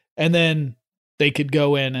hop. And then they could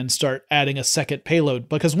go in and start adding a second payload,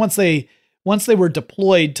 because once they were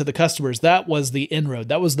deployed to the customers, that was the inroad.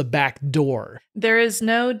 That was the back door. There is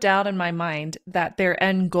no doubt in my mind that their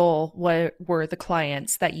end goal were the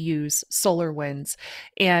clients that use SolarWinds.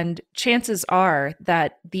 And chances are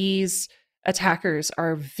that these attackers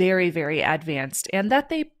are very, very advanced and that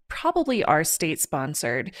they probably are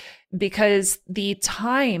state-sponsored, because the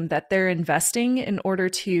time that they're investing in order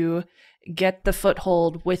to get the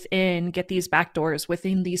foothold get these backdoors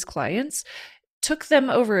within these clients took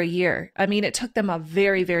them over a year. I mean, it took them a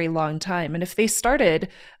very, very long time. And if they started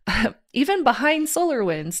even behind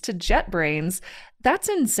SolarWinds to JetBrains, that's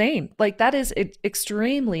insane. Like, that is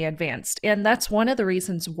extremely advanced. And that's one of the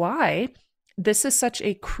reasons why this is such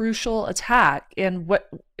a crucial attack, and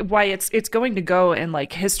why it's going to go in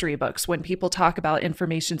like history books when people talk about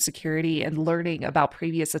information security and learning about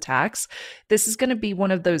previous attacks. This is going to be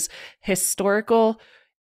one of those historical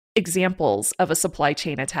examples of a supply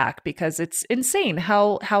chain attack, because it's insane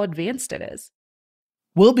how advanced it is.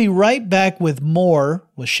 We'll be right back with more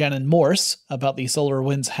with Shannon Morse about the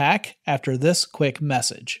SolarWinds hack after this quick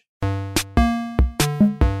message.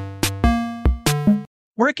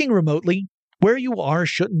 Working remotely, where you are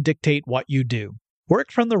shouldn't dictate what you do.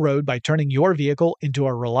 Work from the road by turning your vehicle into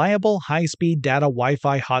a reliable, high-speed data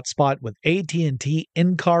Wi-Fi hotspot with AT&T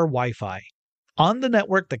in-car Wi-Fi. On the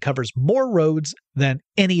network that covers more roads than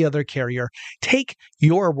any other carrier, take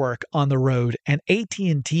your work on the road, and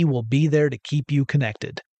AT&T will be there to keep you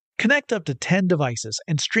connected. Connect up to 10 devices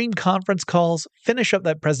and stream conference calls, finish up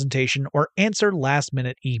that presentation, or answer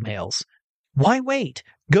last-minute emails. Why wait?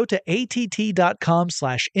 Go to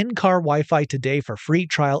att.com/in-car Wi-Fi today for free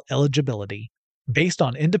trial eligibility. Based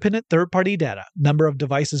on independent third-party data, number of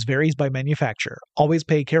devices varies by manufacturer. Always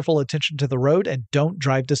pay careful attention to the road and don't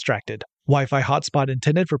drive distracted. Wi-Fi hotspot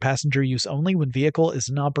intended for passenger use only when vehicle is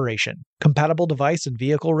in operation. Compatible device and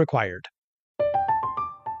vehicle required.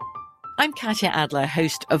 I'm Katya Adler,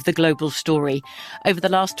 host of The Global Story. Over the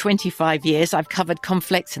last 25 years, I've covered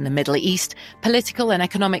conflicts in the Middle East, political and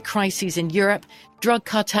economic crises in Europe, drug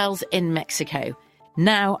cartels in Mexico.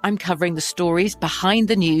 Now I'm covering the stories behind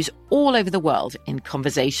the news all over the world in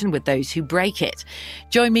conversation with those who break it.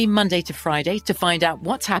 Join me Monday to Friday to find out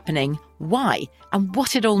what's happening, why, and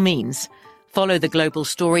what it all means. Follow The Global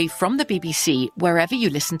Story from the BBC wherever you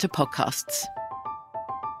listen to podcasts.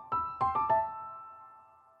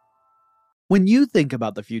 When you think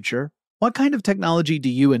about the future, what kind of technology do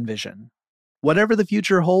you envision? Whatever the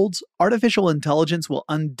future holds, artificial intelligence will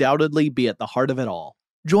undoubtedly be at the heart of it all.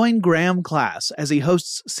 Join Graham Class as he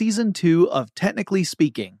hosts Season 2 of Technically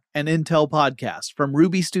Speaking, an Intel podcast from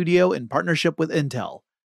Ruby Studio in partnership with Intel.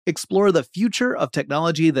 Explore the future of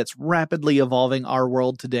technology that's rapidly evolving our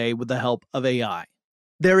world today with the help of AI.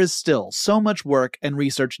 There is still so much work and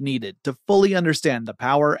research needed to fully understand the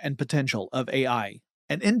power and potential of AI,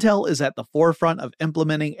 and Intel is at the forefront of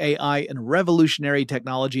implementing AI in revolutionary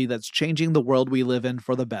technology that's changing the world we live in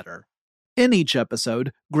for the better. In each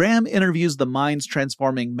episode, Graham interviews the minds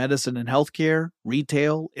transforming medicine and healthcare,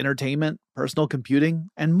 retail, entertainment, personal computing,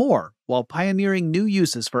 and more, while pioneering new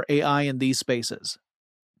uses for AI in these spaces.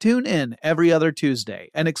 Tune in every other Tuesday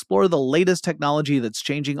and explore the latest technology that's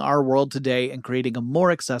changing our world today and creating a more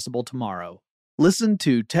accessible tomorrow. Listen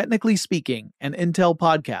to Technically Speaking, an Intel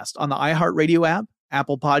podcast on the iHeartRadio app,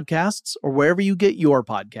 Apple Podcasts, or wherever you get your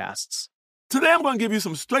podcasts. Today I'm going to give you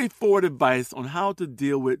some straightforward advice on how to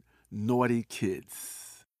deal with naughty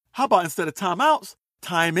kids. How about instead of timeouts,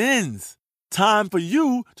 time-ins? Time for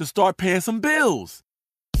you to start paying some bills.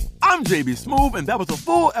 I'm JB Smoove, and that was a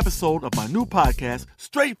full episode of my new podcast,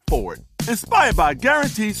 Straightforward, inspired by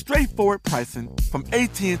guaranteed straightforward pricing from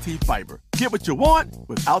AT&T Fiber. Get what you want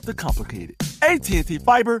without the complicated. AT&T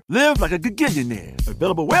Fiber, live like a gigillionaire.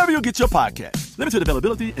 Available wherever you get your podcast. Limited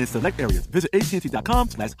availability in select areas. Visit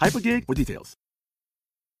AT&T.com/hypergig for details.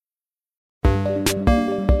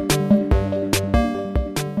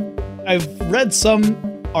 I've read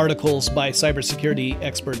some articles by cybersecurity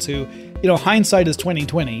experts who, hindsight is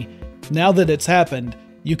 2020. Now that it's happened,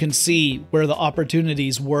 you can see where the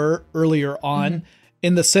opportunities were earlier on,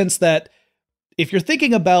 in the sense that if you're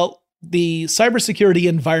thinking about the cybersecurity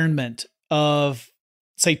environment of,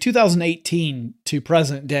 say, 2018 to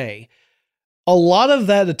present day, a lot of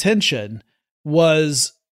that attention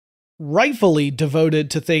was rightfully devoted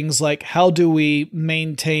to things like how do we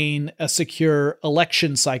maintain a secure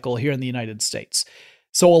election cycle here in the United States.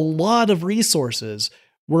 So a lot of resources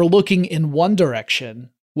were looking in one direction,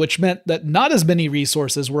 which meant that not as many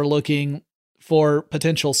resources were looking for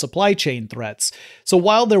potential supply chain threats. So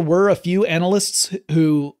while there were a few analysts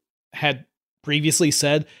who had previously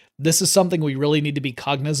said, this is something we really need to be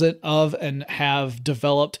cognizant of and have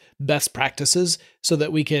developed best practices so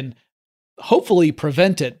that we can hopefully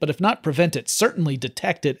prevent it, but if not prevent it, certainly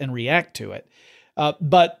detect it and react to it.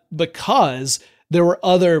 But because there were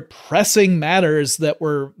other pressing matters that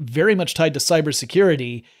were very much tied to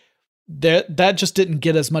cybersecurity, that just didn't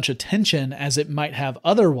get as much attention as it might have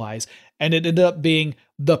otherwise. And it ended up being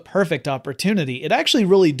the perfect opportunity. It actually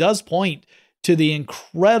really does point to the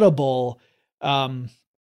incredible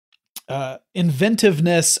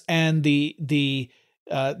inventiveness and the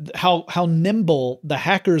how nimble the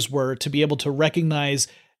hackers were to be able to recognize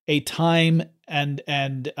a time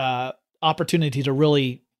and opportunity to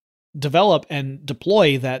really develop and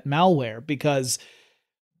deploy that malware, because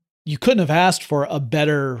you couldn't have asked for a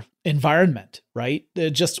better environment, right?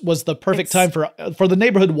 It just was the perfect time for the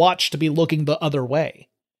neighborhood watch to be looking the other way.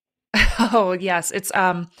 Oh, yes. It's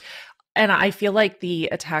and I feel like the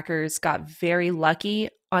attackers got very lucky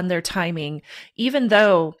on their timing, even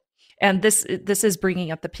though, and this is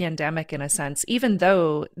bringing up the pandemic in a sense, even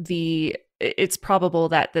though it's probable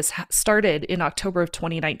that this started in October of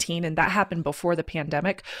 2019 and that happened before the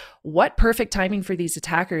pandemic. What perfect timing for these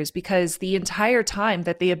attackers, because the entire time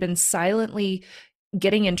that they have been silently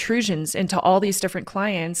getting intrusions into all these different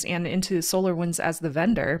clients and into SolarWinds as the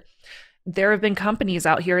vendor, there have been companies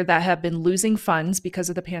out here that have been losing funds because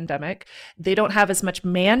of the pandemic. They don't have as much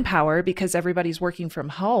manpower because everybody's working from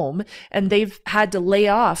home, and they've had to lay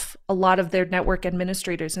off a lot of their network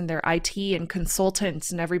administrators and their IT and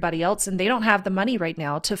consultants and everybody else. And they don't have the money right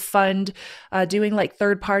now to fund doing like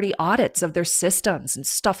third-party audits of their systems and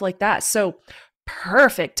stuff like that. So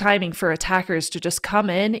perfect timing for attackers to just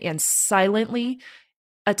come in and silently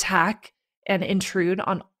attack and intrude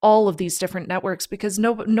on all of these different networks, because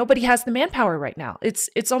nobody has the manpower right now.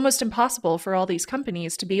 It's almost impossible for all these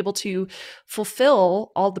companies to be able to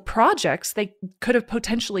fulfill all the projects they could have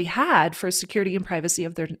potentially had for security and privacy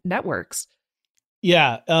of their networks.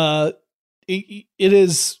 Yeah,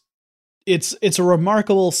 it's a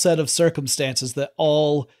remarkable set of circumstances that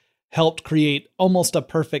all helped create almost a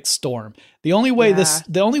perfect storm. The only way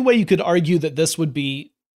you could argue that this would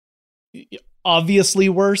be obviously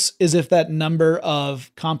worse is if that number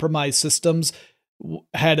of compromised systems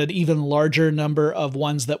had an even larger number of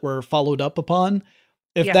ones that were followed up upon.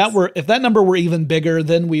 If that number were even bigger,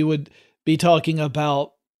 then we would be talking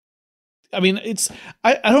about, I mean,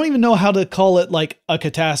 I don't even know how to call it like a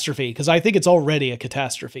catastrophe, because I think it's already a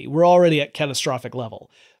catastrophe. We're already at catastrophic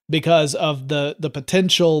level because of the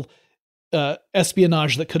potential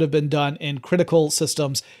espionage that could have been done in critical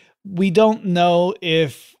systems. We don't know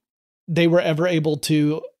if they were ever able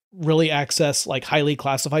to really access like highly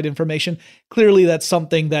classified information. Clearly that's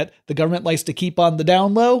something that the government likes to keep on the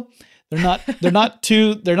down low. They're not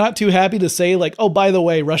too happy to say like, oh, by the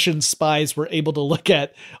way, Russian spies were able to look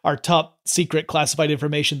at our top secret classified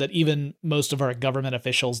information that even most of our government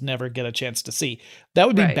officials never get a chance to see. That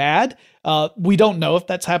would be bad. We don't know if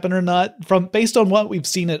that's happened or not. Based on what we've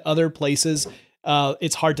seen at other places,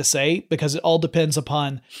 it's hard to say because it all depends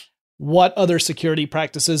upon what other security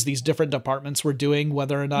practices these different departments were doing,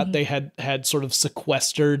 whether or not they had sort of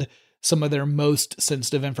sequestered some of their most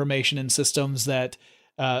sensitive information in systems that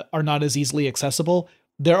are not as easily accessible.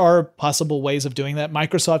 There are possible ways of doing that.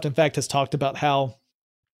 Microsoft, in fact, has talked about how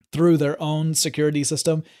through their own security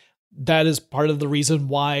system, that is part of the reason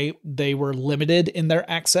why they were limited in their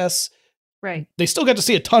access. Right. They still got to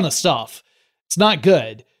see a ton of stuff. It's not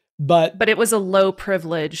good. But it was a low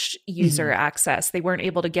privileged user access. They weren't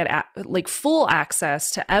able to get full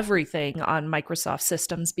access to everything on Microsoft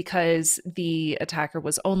systems because the attacker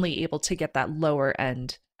was only able to get that lower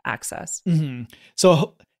end access.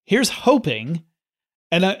 So here's hoping,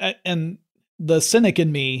 and the cynic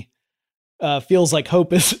in me feels like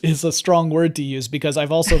hope is a strong word to use because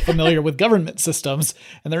I'm also familiar with government systems,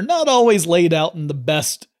 and they're not always laid out in the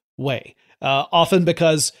best way. Often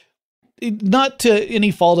because, not to any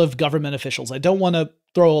fault of government officials, I don't want to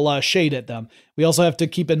throw a lot of shade at them. We also have to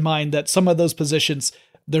keep in mind that some of those positions,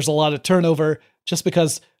 there's a lot of turnover just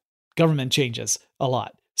because government changes a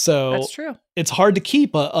lot. So that's true. It's hard to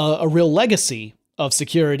keep a real legacy of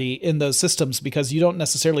security in those systems because you don't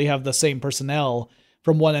necessarily have the same personnel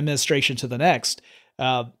from one administration to the next.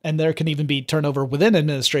 And there can even be turnover within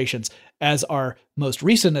administrations, as our most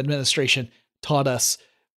recent administration taught us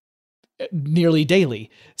nearly daily.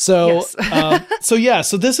 So, yes.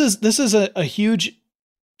 So this is a huge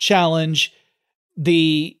challenge.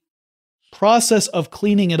 The process of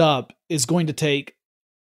cleaning it up is going to take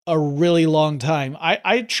a really long time.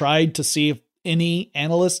 I tried to see if any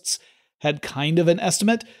analysts had kind of an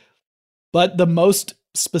estimate, but the most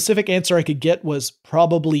specific answer I could get was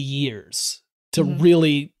probably years to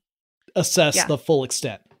really assess the full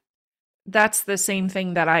extent. That's the same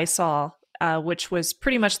thing that I saw, which was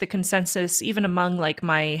pretty much the consensus, even among like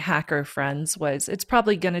my hacker friends, was it's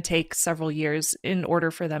probably going to take several years in order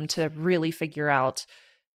for them to really figure out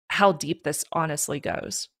how deep this honestly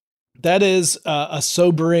goes. That is a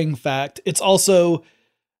sobering fact. It's also,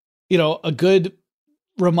 a good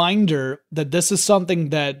reminder that this is something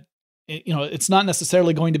that, it's not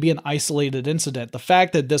necessarily going to be an isolated incident. The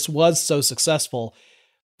fact that this was so successful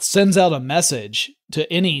sends out a message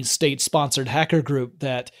to any state-sponsored hacker group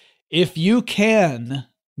that if you can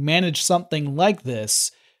manage something like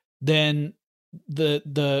this, then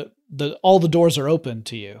the all the doors are open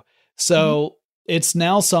to you. So it's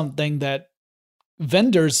now something that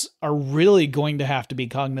vendors are really going to have to be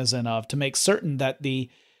cognizant of to make certain that the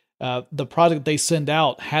product they send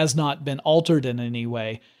out has not been altered in any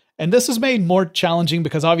way. And this is made more challenging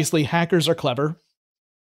because obviously hackers are clever.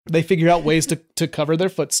 They figure out ways to cover their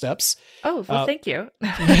footsteps. Oh, well, thank you.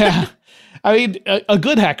 Yeah. I mean, a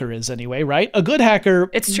good hacker is anyway, right? A good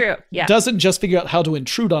hacker it's true. Yeah. Doesn't just figure out how to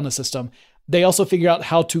intrude on a system. They also figure out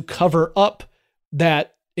how to cover up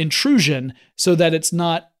that intrusion so that it's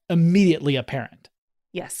not immediately apparent.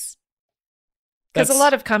 Yes. Because a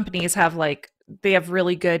lot of companies have they have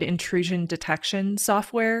really good intrusion detection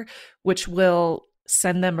software, which will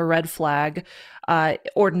send them a red flag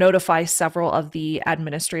or notify several of the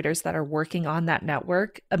administrators that are working on that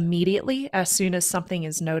network immediately as soon as something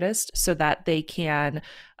is noticed so that they can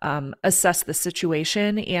assess the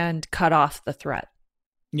situation and cut off the threat.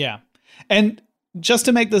 Yeah. And just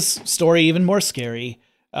to make this story even more scary,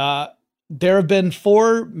 there have been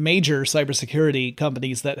 4 major cybersecurity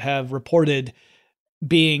companies that have reported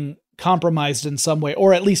being compromised in some way,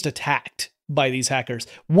 or at least attacked by these hackers.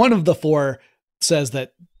 One of the 4 says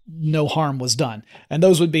that no harm was done. And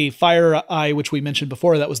those would be FireEye, which we mentioned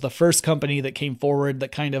before. That was the first company that came forward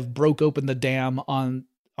that kind of broke open the dam on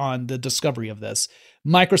the discovery of this.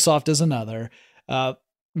 Microsoft is another.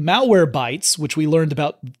 Malwarebytes, which we learned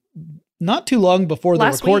about not too long before the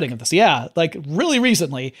recording of this. Yeah, really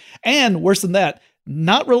recently. And worse than that,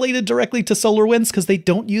 not related directly to SolarWinds because they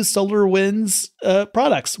don't use SolarWinds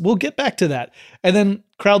products. We'll get back to that. And then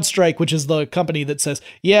CrowdStrike, which is the company that says,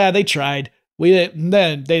 yeah, they tried. They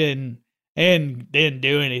didn't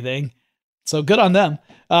do anything. So good on them.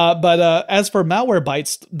 But as for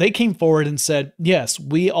Malwarebytes, they came forward and said, yes,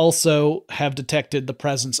 we also have detected the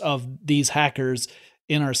presence of these hackers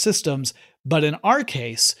in our systems. But in our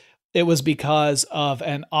case, it was because of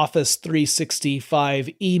an Office 365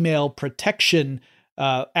 email protection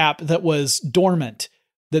app that was dormant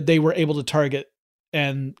that they were able to target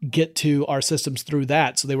and get to our systems through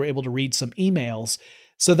that. So they were able to read some emails.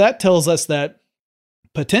 So that tells us that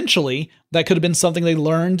potentially that could have been something they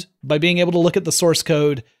learned by being able to look at the source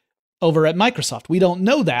code over at Microsoft. We don't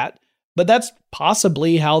know that, but that's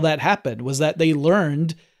possibly how that happened, was that they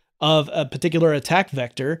learned of a particular attack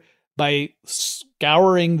vector by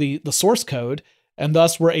scouring the source code, and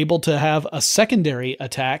thus were able to have a secondary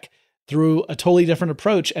attack through a totally different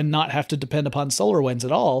approach and not have to depend upon SolarWinds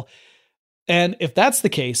at all. And if that's the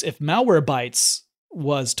case, if Malwarebytes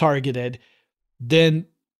was targeted, then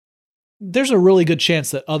there's a really good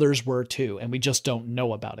chance that others were too, and we just don't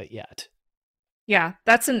know about it yet. Yeah,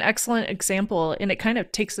 that's an excellent example. And it kind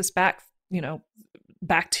of takes us back,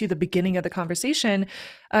 back to the beginning of the conversation,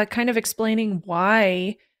 kind of explaining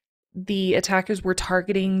why the attackers were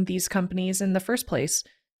targeting these companies in the first place,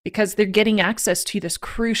 because they're getting access to this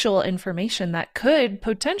crucial information that could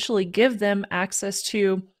potentially give them access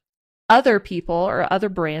to other people or other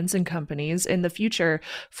brands and companies in the future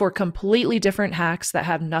for completely different hacks that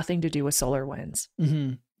have nothing to do with SolarWinds.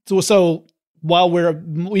 Mm-hmm. So while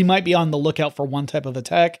we might be on the lookout for one type of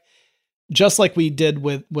attack, just like we did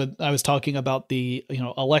with I was talking about the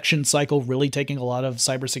election cycle really taking a lot of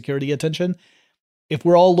cybersecurity attention. If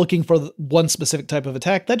we're all looking for one specific type of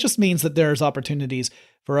attack, that just means that there's opportunities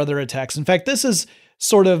for other attacks. In fact, this is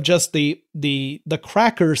sort of just the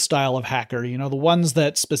cracker style of hacker, the ones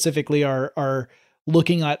that specifically are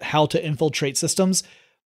looking at how to infiltrate systems.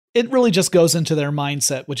 It really just goes into their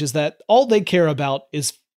mindset, which is that all they care about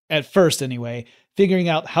is, at first anyway, figuring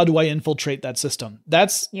out how do I infiltrate that system.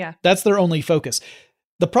 That's their only focus.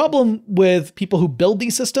 The problem with people who build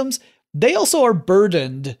these systems, they also are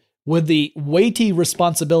burdened with the weighty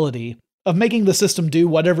responsibility of making the system do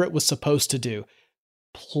whatever it was supposed to do,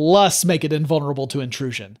 plus make it invulnerable to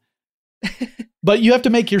intrusion. But you have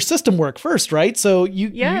to make your system work first, right? So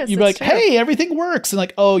you'd be like, true. Hey, everything works. And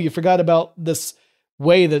like, oh, you forgot about this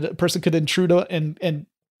way that a person could intrude and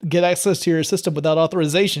get access to your system without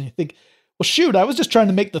authorization. You think, well, shoot, I was just trying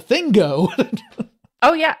to make the thing go.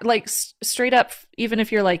 Oh, yeah. Like straight up, even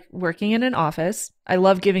if you're like working in an office, I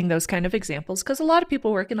love giving those kind of examples because a lot of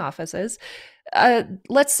people work in offices.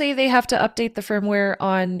 Let's say they have to update the firmware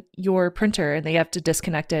on your printer and they have to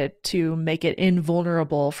disconnect it to make it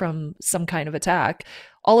invulnerable from some kind of attack.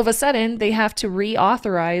 All of a sudden, they have to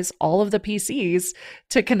reauthorize all of the PCs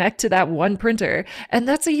to connect to that one printer. And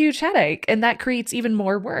that's a huge headache. And that creates even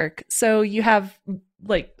more work. So you have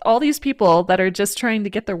like all these people that are just trying to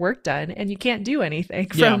get their work done and you can't do anything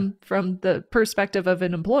from the perspective of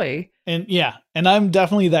an employee. And I'm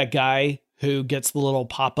definitely that guy who gets the little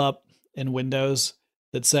pop-up in Windows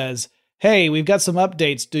that says, hey, we've got some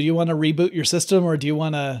updates. Do you want to reboot your system or do you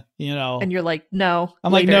want to, And you're like, no.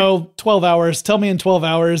 I'm later. Like, no, 12 hours. Tell me in 12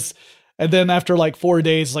 hours. And then after like 4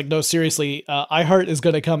 days, like, no, seriously, iHeart is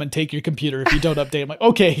going to come and take your computer if you don't update. I'm like,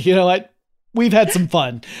 okay, you know what? We've had some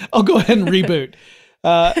fun. I'll go ahead and reboot.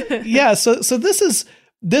 So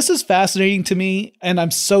this is fascinating to me, and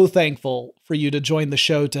I'm so thankful for you to join the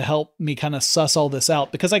show to help me kind of suss all this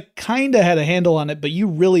out, because I kind of had a handle on it, but you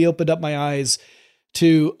really opened up my eyes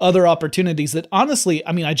to other opportunities that honestly,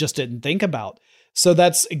 I just didn't think about. So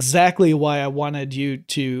that's exactly why I wanted you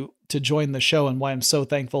to join the show, and why I'm so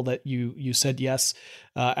thankful that you said yes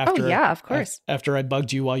after of course. After I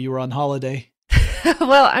bugged you while you were on holiday.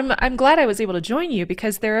 Well, I'm glad I was able to join you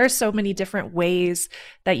because there are so many different ways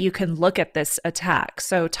that you can look at this attack.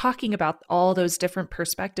 So talking about all those different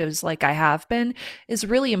perspectives like I have been is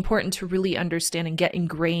really important to really understand and get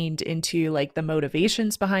ingrained into like the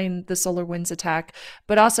motivations behind the SolarWinds attack,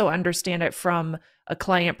 but also understand it from a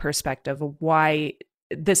client perspective of why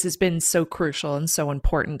this has been so crucial and so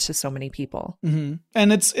important to so many people. Mm-hmm.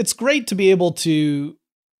 And it's great to be able to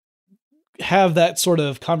have that sort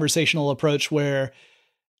of conversational approach where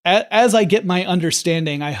as I get my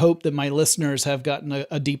understanding, I hope that my listeners have gotten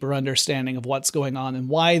a deeper understanding of what's going on and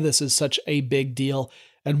why this is such a big deal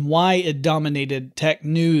and why it dominated tech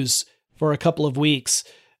news for a couple of weeks,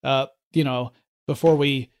 before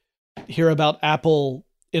we hear about Apple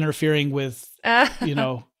interfering with,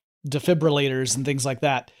 defibrillators and things like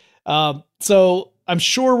that. So I'm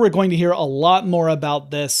sure we're going to hear a lot more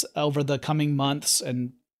about this over the coming months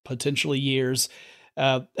and potentially years,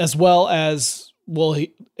 as well as,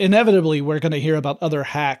 inevitably we're going to hear about other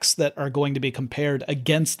hacks that are going to be compared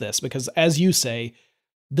against this, because as you say,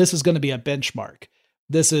 this is going to be a benchmark.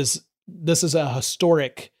 This is a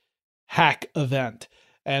historic hack event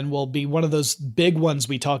and will be one of those big ones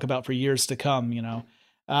we talk about for years to come, you know.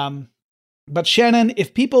 But Shannon,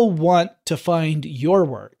 if people want to find your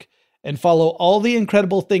work and follow all the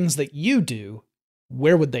incredible things that you do,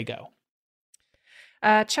 where would they go?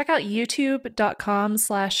 Check out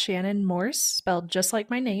youtube.com/Shannon Morse, spelled just like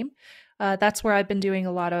my name. That's where I've been doing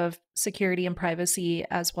a lot of security and privacy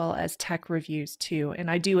as well as tech reviews too. And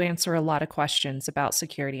I do answer a lot of questions about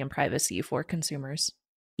security and privacy for consumers.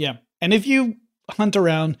 Yeah. And if you hunt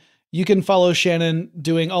around, you can follow Shannon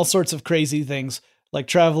doing all sorts of crazy things, like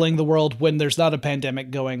traveling the world when there's not a pandemic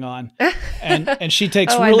going on. And she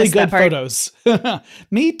takes really good photos.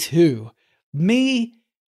 Me too.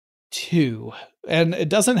 And it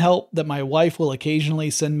doesn't help that my wife will occasionally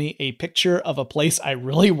send me a picture of a place I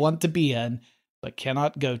really want to be in, but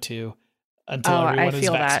cannot go to until everyone is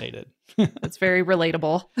vaccinated. It's very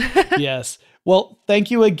relatable. Yes. Well, thank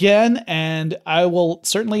you again. And I will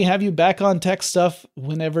certainly have you back on Tech Stuff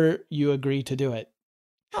whenever you agree to do it.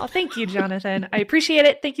 Oh, thank you, Jonathan. I appreciate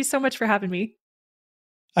it. Thank you so much for having me.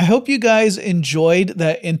 I hope you guys enjoyed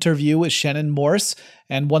that interview with Shannon Morse.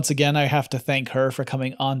 And once again, I have to thank her for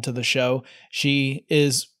coming on to the show. She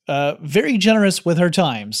is very generous with her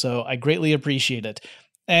time, so I greatly appreciate it.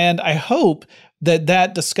 And I hope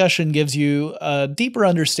that discussion gives you a deeper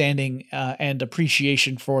understanding and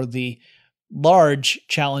appreciation for the large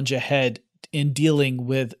challenge ahead in dealing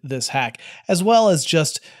with this hack, as well as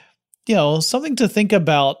just, you know, something to think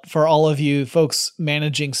about for all of you folks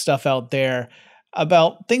managing stuff out there,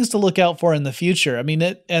 about things to look out for in the future. I mean,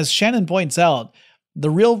 as Shannon points out, the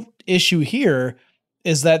real issue here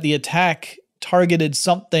is that the attack targeted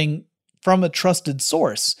something from a trusted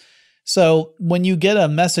source. So when you get a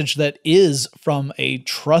message that is from a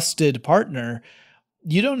trusted partner,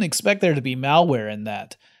 you don't expect there to be malware in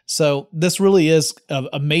that. So this really is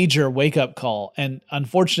a major wake-up call. And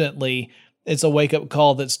unfortunately, it's a wake-up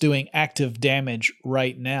call that's doing active damage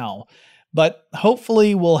right now. But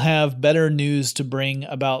hopefully we'll have better news to bring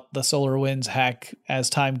about the SolarWinds hack as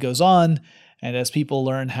time goes on and as people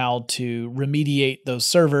learn how to remediate those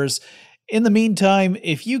servers. In the meantime,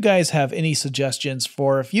 if you guys have any suggestions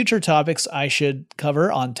for future topics I should cover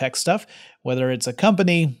on Tech Stuff, whether it's a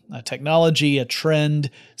company, a technology, a trend,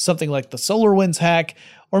 something like the SolarWinds hack,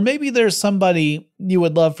 or maybe there's somebody you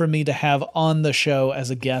would love for me to have on the show as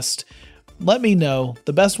a guest, let me know.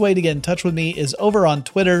 The best way to get in touch with me is over on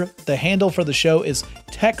Twitter. The handle for the show is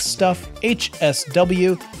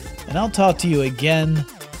TechStuffHSW, and I'll talk to you again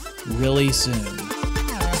really soon.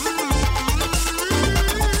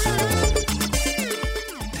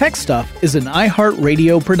 Tech Stuff is an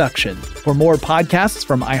iHeartRadio production. For more podcasts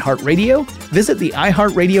from iHeartRadio, visit the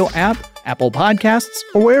iHeartRadio app, Apple Podcasts,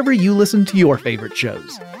 or wherever you listen to your favorite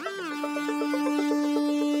shows.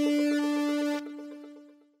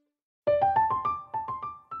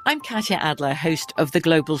 I'm Katya Adler, host of The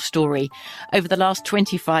Global Story. Over the last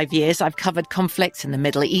 25 years, I've covered conflicts in the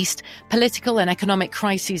Middle East, political and economic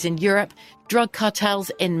crises in Europe, drug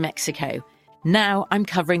cartels in Mexico. Now I'm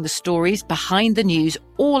covering the stories behind the news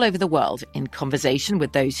all over the world in conversation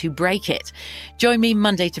with those who break it. Join me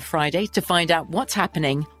Monday to Friday to find out what's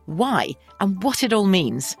happening, why, and what it all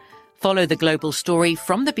means. Follow The Global Story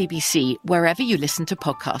from the BBC wherever you listen to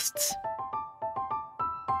podcasts.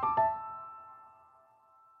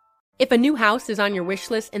 If a new house is on your wish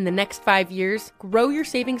list in the next 5 years, grow your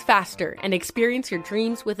savings faster and experience your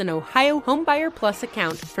dreams with an Ohio Homebuyer Plus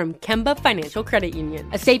account from Kemba Financial Credit Union.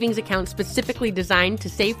 A savings account specifically designed to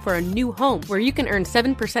save for a new home, where you can earn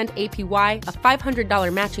 7% APY, a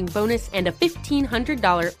 $500 matching bonus, and a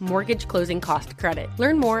 $1,500 mortgage closing cost credit.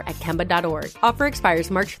 Learn more at Kemba.org. Offer expires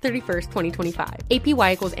March 31st, 2025.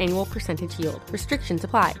 APY equals annual percentage yield. Restrictions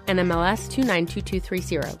apply. NMLS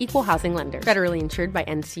 292230. Equal housing lender. Federally insured by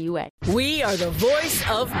NCUA. We are the voice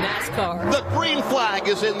of NASCAR. The green flag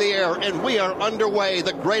is in the air, and we are underway.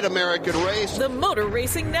 The Great American Race. The Motor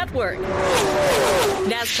Racing Network.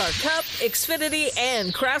 NASCAR Cup, Xfinity,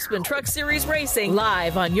 and Craftsman Truck Series Racing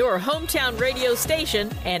live on your hometown radio station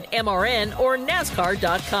and MRN or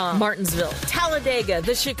NASCAR.com. Martinsville, Talladega,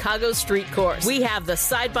 the Chicago Street Course. We have the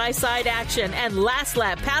side-by-side action and last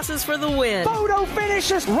lap passes for the win. Photo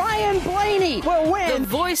finishes. Ryan Blaney will win. The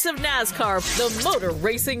voice of NASCAR, the Motor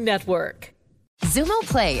Racing Network. Xumo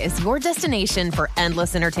Play is your destination for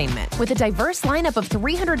endless entertainment. With a diverse lineup of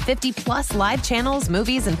 350 plus live channels,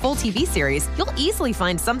 movies, and full TV series, you'll easily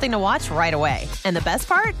find something to watch right away. And the best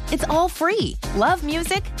part? It's all free. Love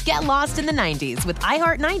music? Get lost in the 90s with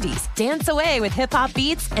iHeart 90s, dance away with hip-hop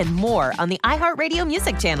beats, and more on the iHeartRadio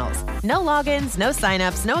music channels. No logins, no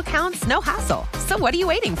signups, no accounts, no hassle. So what are you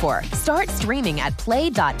waiting for? Start streaming at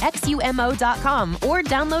play.xumo.com or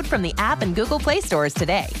download from the app and Google Play stores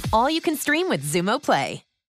today. All you can stream with Xumo Play.